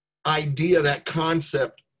idea, that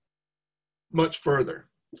concept, much further.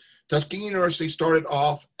 Tuskegee University started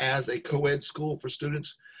off as a co-ed school for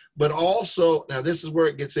students, but also, now this is where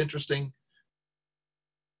it gets interesting,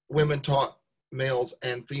 women taught males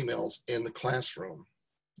and females in the classroom.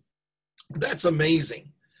 That's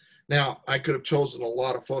amazing. Now, I could have chosen a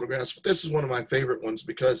lot of photographs, but this is one of my favorite ones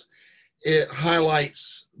because it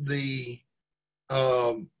highlights the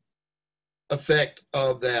effect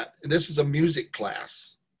of that. And this is a music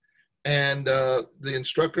class, and the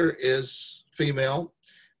instructor is female,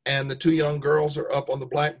 and the two young girls are up on the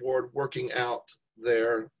blackboard working out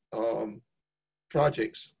their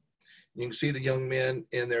projects. You can see the young men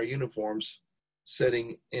in their uniforms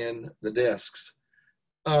sitting in the desks.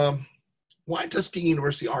 Why Tuskegee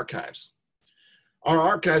University Archives? Our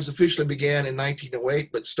archives officially began in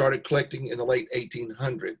 1908, but started collecting in the late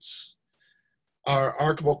 1800s. Our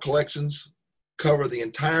archival collections cover the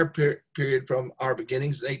entire period from our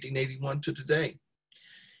beginnings in 1881 to today.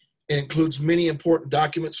 It includes many important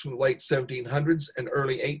documents from the late 1700s and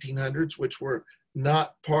early 1800s, which were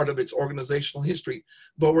not part of its organizational history,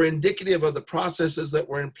 but were indicative of the processes that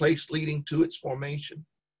were in place leading to its formation.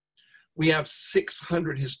 We have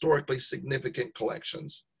 600 historically significant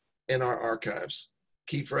collections in our archives.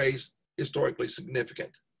 Key phrase, historically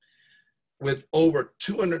significant, with over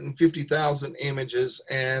 250,000 images,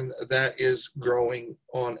 and that is growing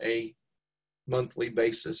on a monthly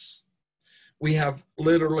basis. We have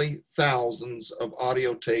literally thousands of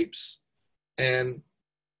audio tapes and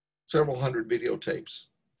several hundred videotapes,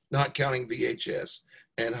 not counting VHS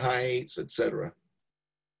and hi-8s, etc.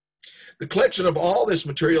 The collection of all this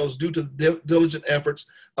material is due to the diligent efforts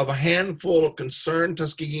of a handful of concerned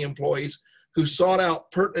Tuskegee employees who sought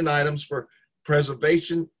out pertinent items for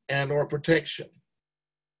preservation and or protection.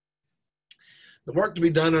 The work to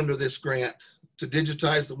be done under this grant to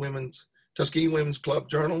digitize the Tuskegee Women's Club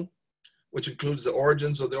Journal, which includes the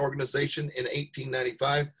origins of the organization in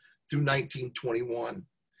 1895 through 1921.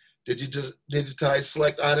 Digitize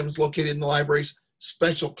select items located in the library's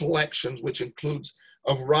special collections, which includes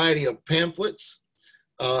a variety of pamphlets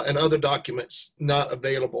and other documents not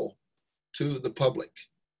available to the public.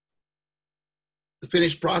 The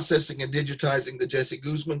finished processing and digitizing the Jesse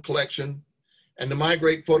Guzman collection, and to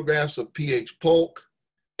migrate photographs of P.H. Polk,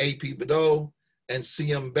 A.P. Bedeau, and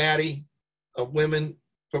C.M. Batty of women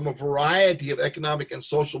from a variety of economic and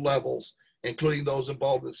social levels, including those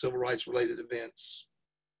involved in civil rights related events.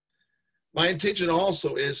 My intention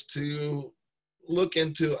also is to look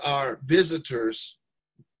into our visitors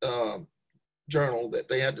journal that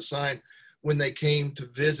they had to sign when they came to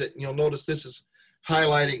visit. And you'll notice this is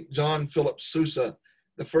highlighting John Philip Sousa,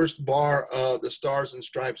 the first bar of the Stars and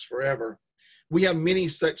Stripes Forever. We have many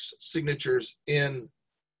such signatures in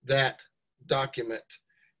that document,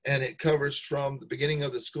 and it covers from the beginning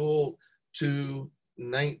of the school to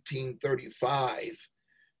 1935.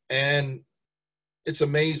 And it's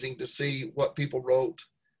amazing to see what people wrote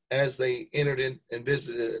as they entered in and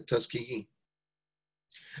visited at Tuskegee.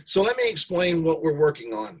 So let me explain what we're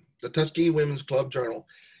working on, the Tuskegee Women's Club Journal.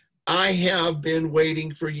 I have been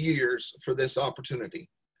waiting for years for this opportunity,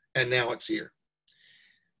 and now it's here.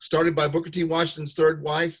 Started by Booker T. Washington's third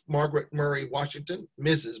wife, Margaret Murray Washington,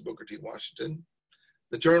 Mrs. Booker T. Washington.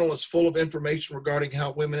 The journal is full of information regarding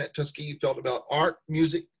how women at Tuskegee felt about art,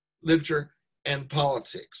 music, literature, and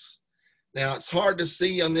politics. Now, it's hard to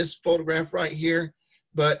see on this photograph right here,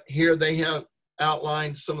 but here they have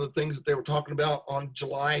outlined some of the things that they were talking about on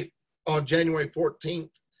January 14th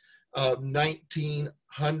of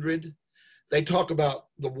 1900. They talk about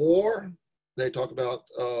the war. They talk about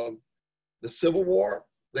the Civil War.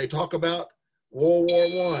 They talk about World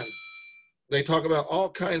War I. They talk about all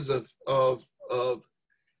kinds of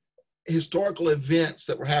historical events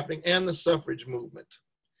that were happening and the suffrage movement.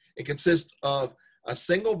 It consists of a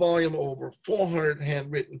single volume of over 400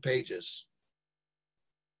 handwritten pages.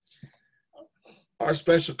 Our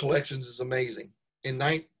special collections is amazing. In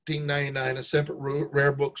 1999, a separate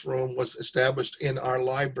rare books room was established in our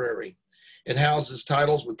library. It houses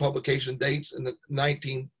titles with publication dates in the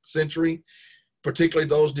 19th century, particularly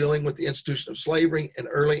those dealing with the institution of slavery and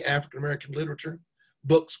early African-American literature,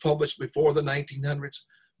 books published before the 1900s,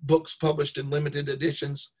 books published in limited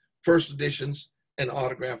editions, first editions, and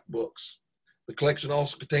autographed books. The collection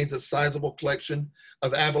also contains a sizable collection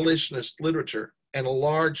of abolitionist literature and a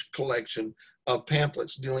large collection of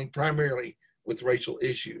pamphlets dealing primarily with racial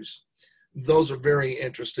issues. Those are very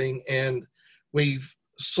interesting, and we've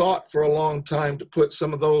sought for a long time to put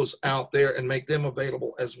some of those out there and make them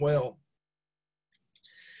available as well.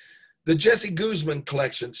 The Jesse Guzman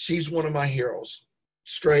collection, she's one of my heroes,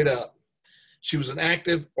 straight up. She was an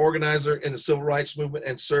active organizer in the civil rights movement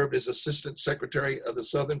and served as assistant secretary of the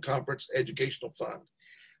Southern Conference Educational Fund.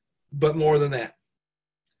 But more than that,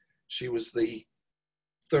 she was the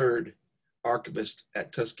third archivist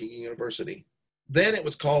at Tuskegee University. Then it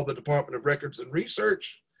was called the Department of Records and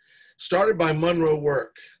Research, started by Monroe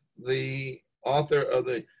Work, the author of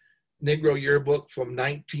the Negro Yearbook from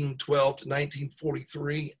 1912 to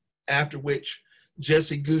 1943, after which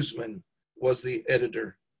Jesse Guzman was the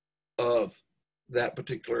editor of that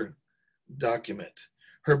particular document.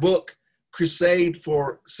 Her book, Crusade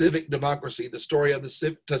for Civic Democracy, the story of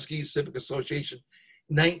the Tuskegee Civic Association,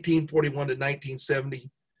 1941 to 1970,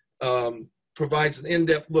 provides an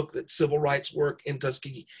in-depth look at civil rights work in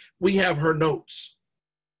Tuskegee. We have her notes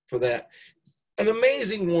for that. An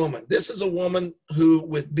amazing woman. This is a woman who,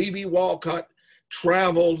 with B.B. Walcott,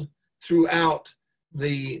 traveled throughout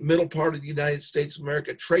the middle part of the United States of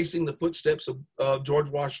America, tracing the footsteps of George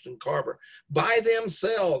Washington Carver by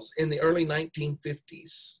themselves in the early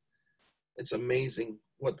 1950s. It's amazing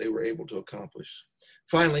what they were able to accomplish.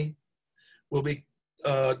 Finally, we'll be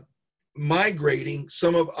migrating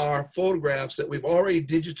some of our photographs that we've already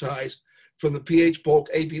digitized from the P.H. Polk,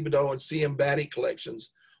 A.P. Bedeau, and C.M. Batty collections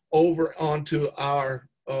over onto our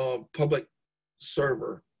public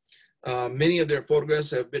server. Many of their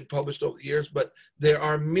photographs have been published over the years, but there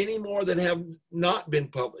are many more that have not been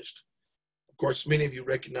published. Of course, many of you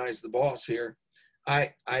recognize the boss here.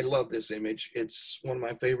 I love this image. It's one of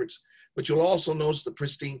my favorites. But you'll also notice the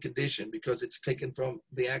pristine condition because it's taken from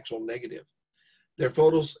the actual negative. Their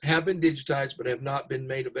photos have been digitized but have not been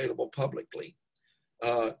made available publicly.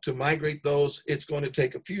 To migrate those, it's going to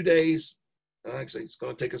take a few days. Actually, it's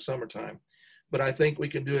going to take a summertime. But I think we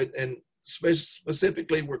can do it. And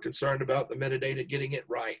specifically, we're concerned about the metadata, getting it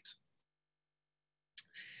right.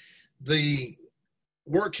 The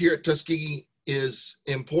work here at Tuskegee is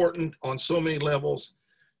important on so many levels,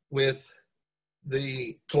 with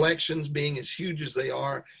the collections being as huge as they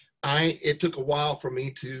are. It took a while for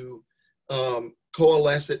me to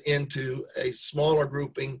coalesce it into a smaller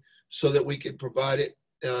grouping so that we could provide it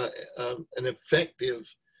an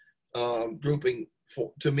effective grouping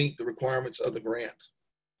to meet the requirements of the grant.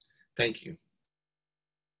 Thank you.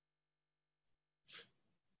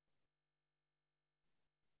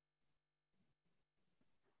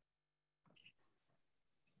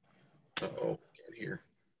 Uh-oh, can't hear.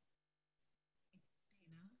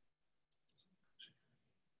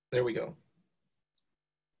 There we go.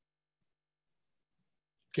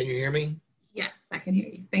 Can you hear me? Yes, I can hear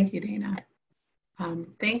you. Thank you, Dana.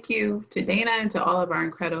 Thank you to Dana and to all of our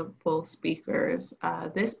incredible speakers.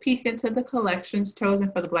 This peek into the collections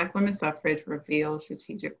chosen for the Black women's suffrage reveals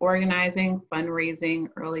strategic organizing, fundraising,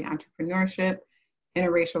 early entrepreneurship,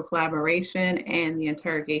 interracial collaboration, and the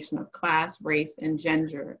interrogation of class, race, and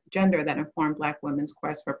gender that informed Black women's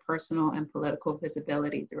quest for personal and political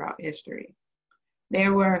visibility throughout history.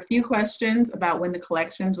 There were a few questions about when the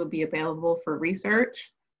collections will be available for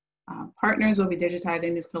research. Partners will be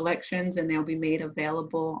digitizing these collections and they'll be made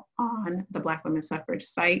available on the Black Women's Suffrage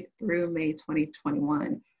site through May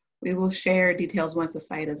 2021. We will share details once the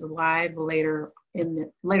site is live later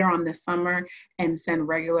on this summer and send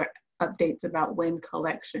regular updates about when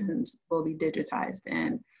collections will be digitized.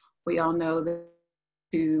 And we all know that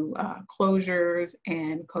due to closures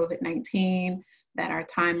and COVID-19, that our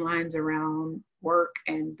timelines around work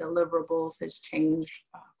and deliverables has changed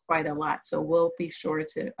quite a lot. So we'll be sure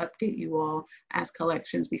to update you all as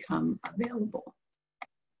collections become available.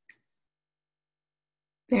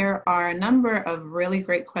 There are a number of really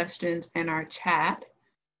great questions in our chat.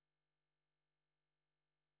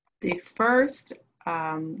 The first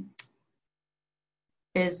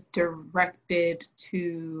is directed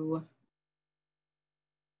to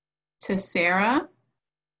Sarah.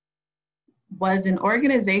 Was an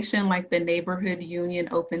organization like the Neighborhood Union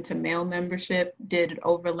open to male membership? Did it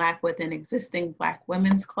overlap with an existing Black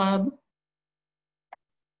women's club?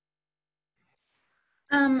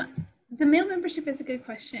 The male membership is a good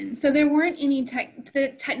question. So there weren't any,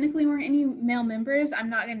 technically weren't any male members. I'm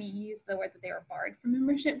not going to use the word that they were barred from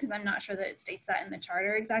membership because I'm not sure that it states that in the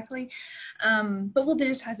charter exactly. But we'll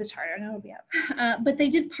digitize the charter and it'll be up. But they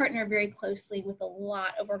did partner very closely with a lot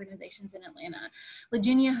of organizations in Atlanta.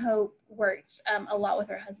 Lajunia Hope worked a lot with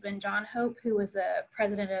her husband, John Hope, who was the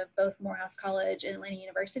president of both Morehouse College and Atlanta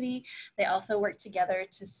University. They also worked together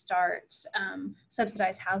to start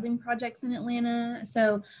subsidized housing projects in Atlanta.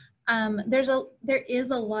 So there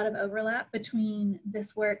is a lot of overlap between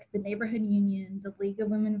this work, the Neighborhood Union, the League of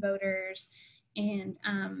Women Voters, and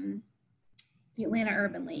the Atlanta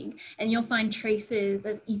Urban League. And you'll find traces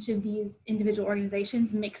of each of these individual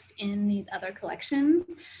organizations mixed in these other collections.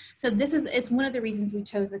 So it's one of the reasons we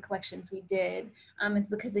chose the collections we did, is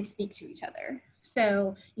because they speak to each other.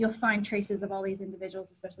 So you'll find traces of all these individuals,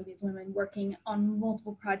 especially these women, working on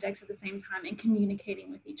multiple projects at the same time and communicating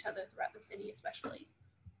with each other throughout the city, especially.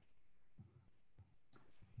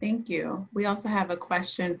 Thank you. We also have a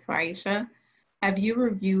question for Aisha. Have you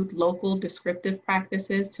reviewed local descriptive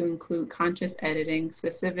practices to include conscious editing,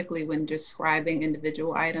 specifically when describing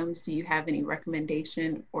individual items? Do you have any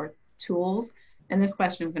recommendation or tools? And this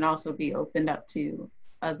question can also be opened up to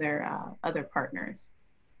other partners.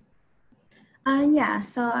 Yeah,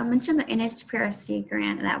 so I mentioned the NHPRC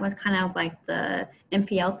grant, and that was kind of like the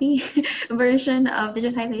MPLP version of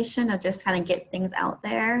digitization, of just kind of get things out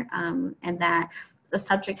there, and that the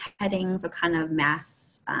subject headings are kind of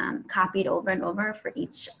mass copied over and over for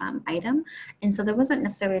each item. And so there wasn't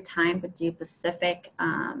necessarily time to do specific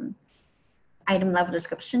item level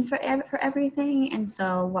description for everything. And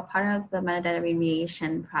so what part of the metadata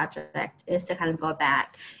remediation project is to kind of go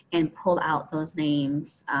back and pull out those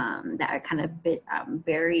names that are kind of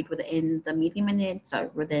buried within the meeting minutes or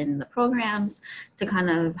within the programs to kind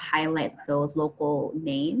of highlight those local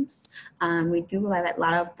names. We do realize that a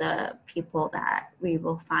lot of the people that we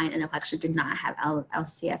will find in the collection do not have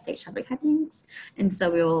LCSH subject headings. And so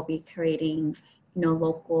we will be creating,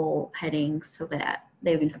 local headings so that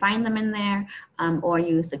they can find them in there, or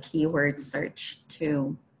use a keyword search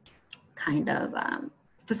to kind of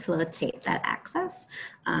facilitate that access.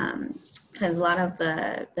 Because a lot of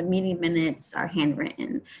the meeting minutes are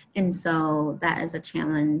handwritten. And so that is a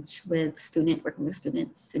challenge with working with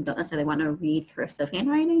students who don't necessarily want to read cursive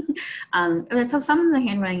handwriting. So some of the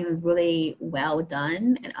handwriting is really well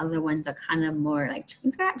done and other ones are kind of more like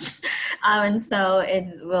chicken scratch. And so it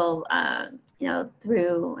will,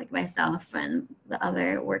 through like myself and the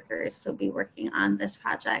other workers who'll be working on this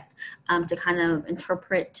project to kind of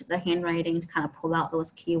interpret the handwriting, to kind of pull out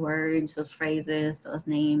those keywords, those phrases, those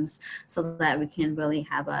names, so that we can really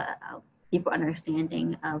have a deeper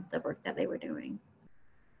understanding of the work that they were doing.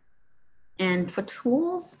 And for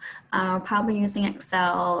tools, probably using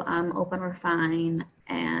Excel, OpenRefine,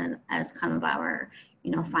 and as kind of our,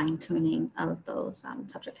 fine tuning of those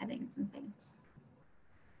subject headings and things.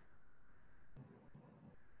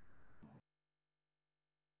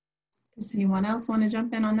 Does anyone else want to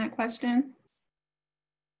jump in on that question?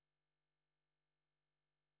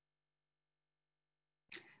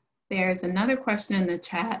 There's another question in the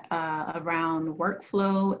chat around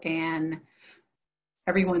workflow and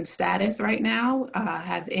everyone's status right now.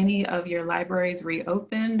 Have any of your libraries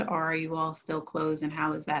reopened, or are you all still closed, and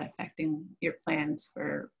how is that affecting your plans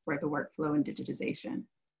for the workflow and digitization?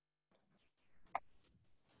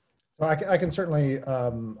 So I can certainly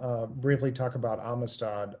briefly talk about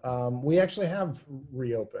Amistad. We actually have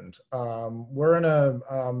reopened. We're in a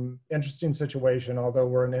interesting situation. Although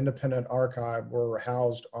we're an independent archive, we're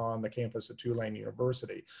housed on the campus at Tulane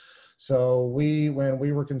University. So when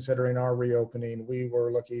we were considering our reopening, we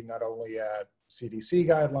were looking not only at CDC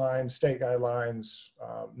guidelines, state guidelines,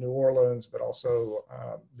 New Orleans, but also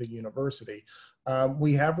the university.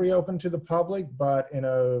 We have reopened to the public, but in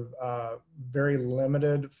a very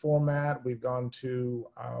limited format. We've gone to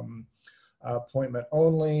appointment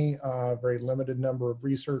only, very limited number of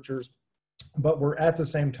researchers. But we're at the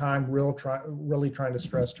same time really trying to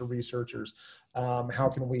stress to researchers, how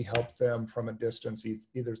can we help them from a distance,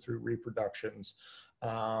 either through reproductions,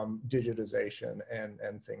 digitization,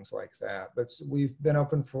 and things like that. But we've been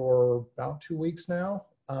open for about 2 weeks now,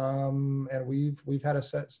 and we've had a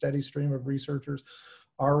steady stream of researchers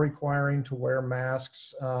are requiring to wear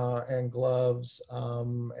masks and gloves.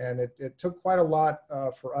 And it took quite a lot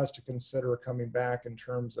for us to consider coming back in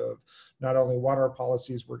terms of not only what our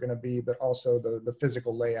policies were going to be, but also the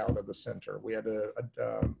physical layout of the center. We had to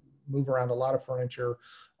move around a lot of furniture,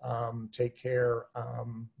 take care,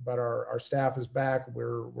 but our staff is back.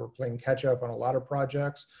 We're playing catch up on a lot of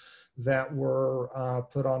projects that were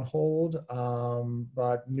put on hold,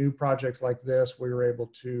 but new projects like this, we were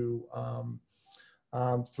able to,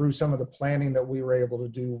 through some of the planning that we were able to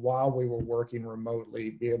do while we were working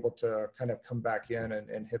remotely, be able to kind of come back in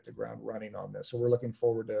and hit the ground running on this. So we're looking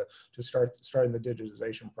forward to starting the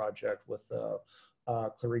digitization project with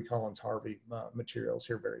Clarie Collins Harvey materials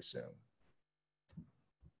here very soon.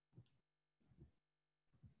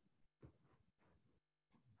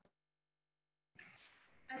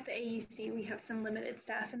 At the AUC, we have some limited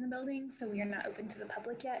staff in the building, so we are not open to the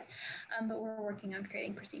public yet, but we're working on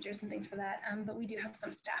creating procedures and things for that. But we do have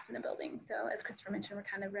some staff in the building. So as Christopher mentioned, we're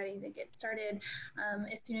kind of ready to get started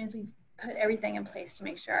as soon as we've put everything in place to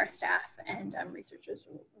make sure our staff and researchers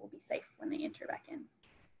will be safe when they enter back in.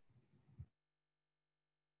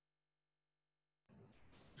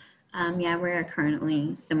 Yeah, we're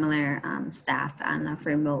currently similar staff on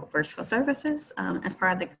remote virtual services. As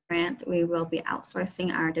part of the grant, we will be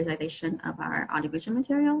outsourcing our digitization of our audiovisual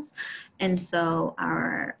materials. And so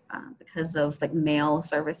our, because of like mail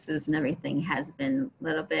services and everything has been a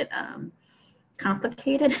little bit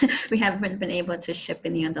complicated, we haven't been able to ship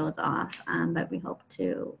any of those off, but we hope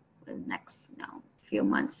to in the next few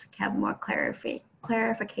months have more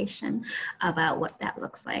clarification about what that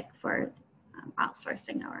looks like for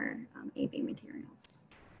outsourcing our AV materials.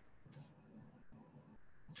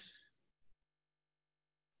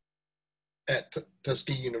 At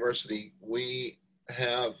Tuskegee University, we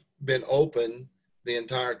have been open the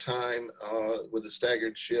entire time with a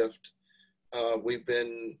staggered shift. We've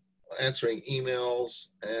been answering emails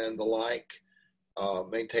and the like,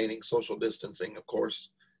 maintaining social distancing, of course.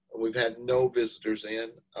 We've had no visitors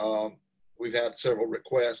in. we've had several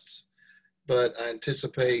requests, but I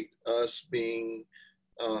anticipate us being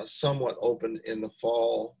somewhat open in the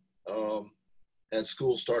fall as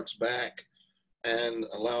school starts back, and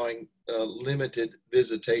allowing limited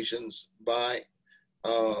visitations by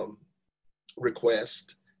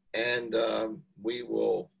request, and we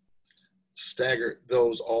will stagger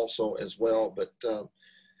those also as well. But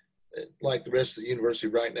like the rest of the university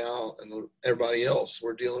right now and everybody else,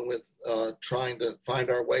 we're dealing with trying to find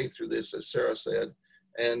our way through this, as Sarah said,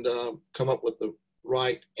 and come up with the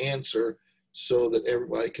right answer so that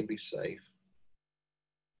everybody can be safe.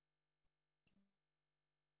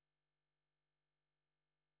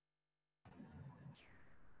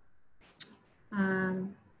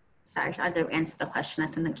 Sorry, I did answer the question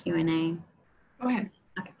that's in the Q&A. Go ahead.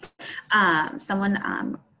 Okay. Someone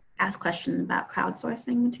asked a question about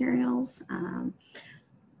crowdsourcing materials.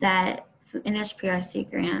 That NHPRC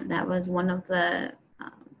grant, that was one of the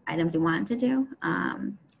items we wanted to do.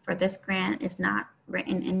 For this grant, it's not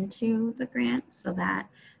written into the grant, so that,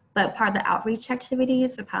 but part of the outreach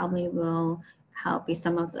activities probably will help be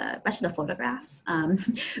some of the, especially the photographs.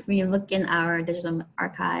 When you look in our digital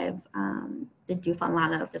archive, they do find a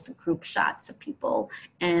lot of just group shots of people.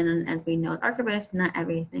 And as we know, as archivists, not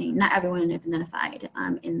everyone is identified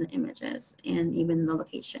in the images and even the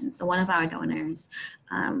location. So one of our donors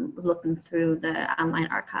was looking through the online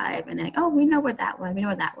archive, and they're like, oh, we know where that was, we know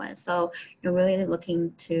where that was. So you're really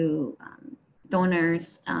looking to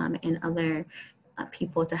donors and other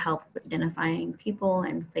people to help with identifying people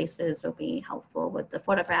and places will be helpful with the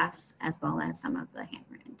photographs as well as some of the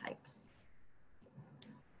handwritten types.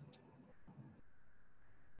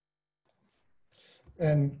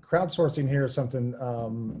 And crowdsourcing here is something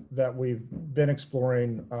that we've been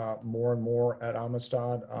exploring more and more at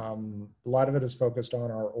Amistad. A lot of it is focused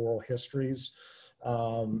on our oral histories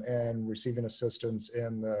and receiving assistance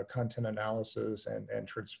in the content analysis and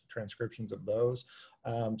transcriptions of those.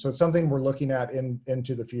 So it's something we're looking at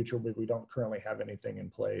into the future, but we don't currently have anything in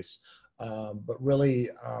place. But really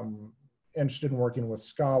interested in working with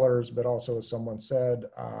scholars, but also, as someone said,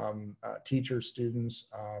 teachers, students,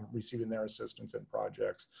 receiving their assistance in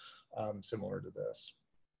projects similar to this.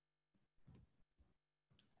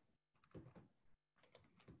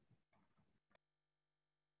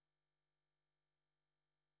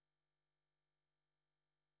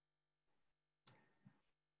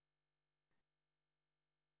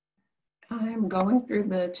 I'm going through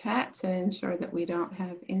the chat to ensure that we don't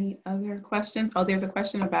have any other questions. Oh, there's a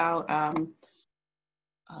question about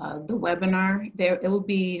the webinar. It will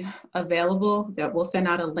be available. That we'll send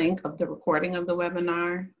out a link of the recording of the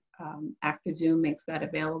webinar after Zoom makes that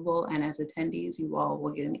available. And as attendees, you all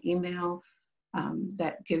will get an email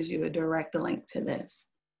that gives you a direct link to this.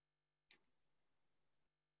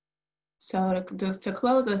 So to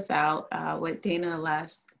close us out, what Dana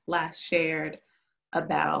last shared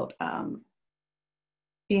about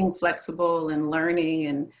being flexible and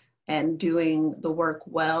learning and doing the work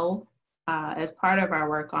well. As part of our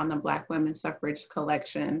work on the Black Women's Suffrage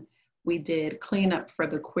collection, we did cleanup for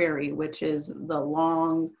the query, which is the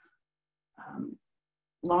long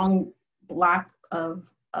block of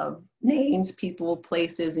names, people,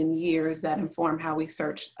 places, and years that inform how we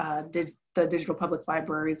searched the Digital Public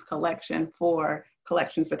Library's collection for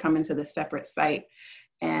collections to come into the separate site.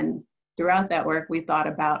 And throughout that work, we thought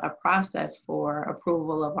about a process for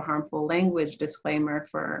approval of a harmful language disclaimer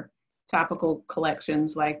for topical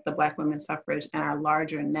collections like the Black Women's Suffrage and our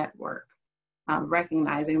larger network,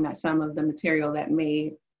 recognizing that some of the material that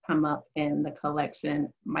may come up in the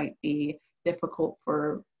collection might be difficult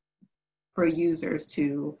for users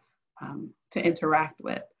to interact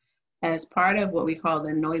with. As part of what we call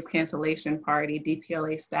the noise cancellation party,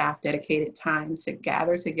 DPLA staff dedicated time to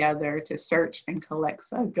gather together to search and collect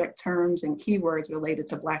subject terms and keywords related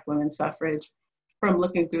to Black women's suffrage, from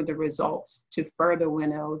looking through the results to further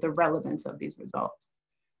winnow the relevance of these results.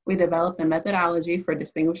 We developed a methodology for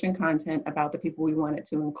distinguishing content about the people we wanted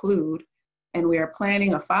to include, and we are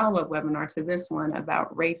planning a follow-up webinar to this one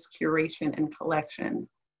about race, curation, and collections.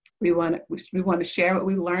 We want to share what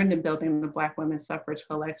we learned in building the Black Women's Suffrage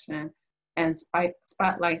collection and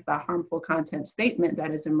spotlight the harmful content statement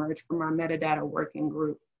that has emerged from our metadata working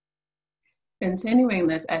group. Continuing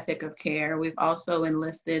this ethic of care, we've also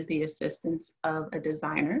enlisted the assistance of a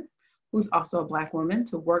designer who's also a Black woman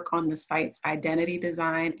to work on the site's identity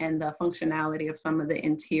design and the functionality of some of the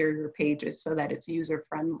interior pages so that it's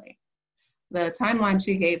user-friendly. The timeline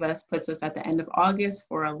she gave us puts us at the end of August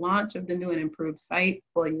for a launch of the new and improved site,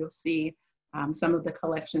 where you'll see some of the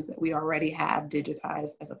collections that we already have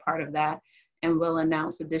digitized as a part of that, and we'll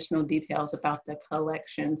announce additional details about the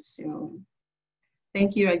collection soon.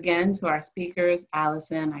 Thank you again to our speakers,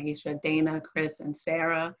 Allison, Aisha, Dana, Chris, and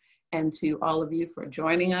Sarah, and to all of you for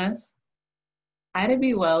joining us. Ida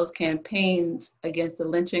B. Wells campaigned against the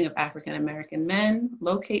lynching of African American men,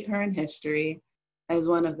 locate her in history, as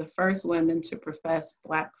one of the first women to profess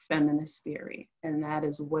Black feminist theory. And that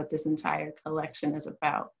is what this entire collection is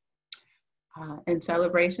about. In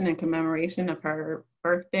celebration and commemoration of her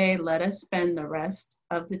birthday, let us spend the rest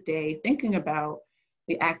of the day thinking about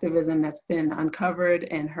the activism that's been uncovered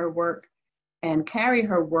in her work and carry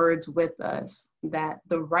her words with us that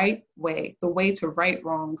the way to right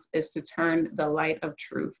wrongs is to turn the light of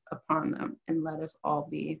truth upon them, and let us all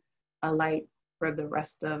be a light for the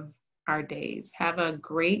rest of our days. Have a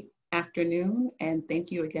great afternoon, and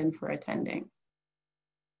thank you again for attending.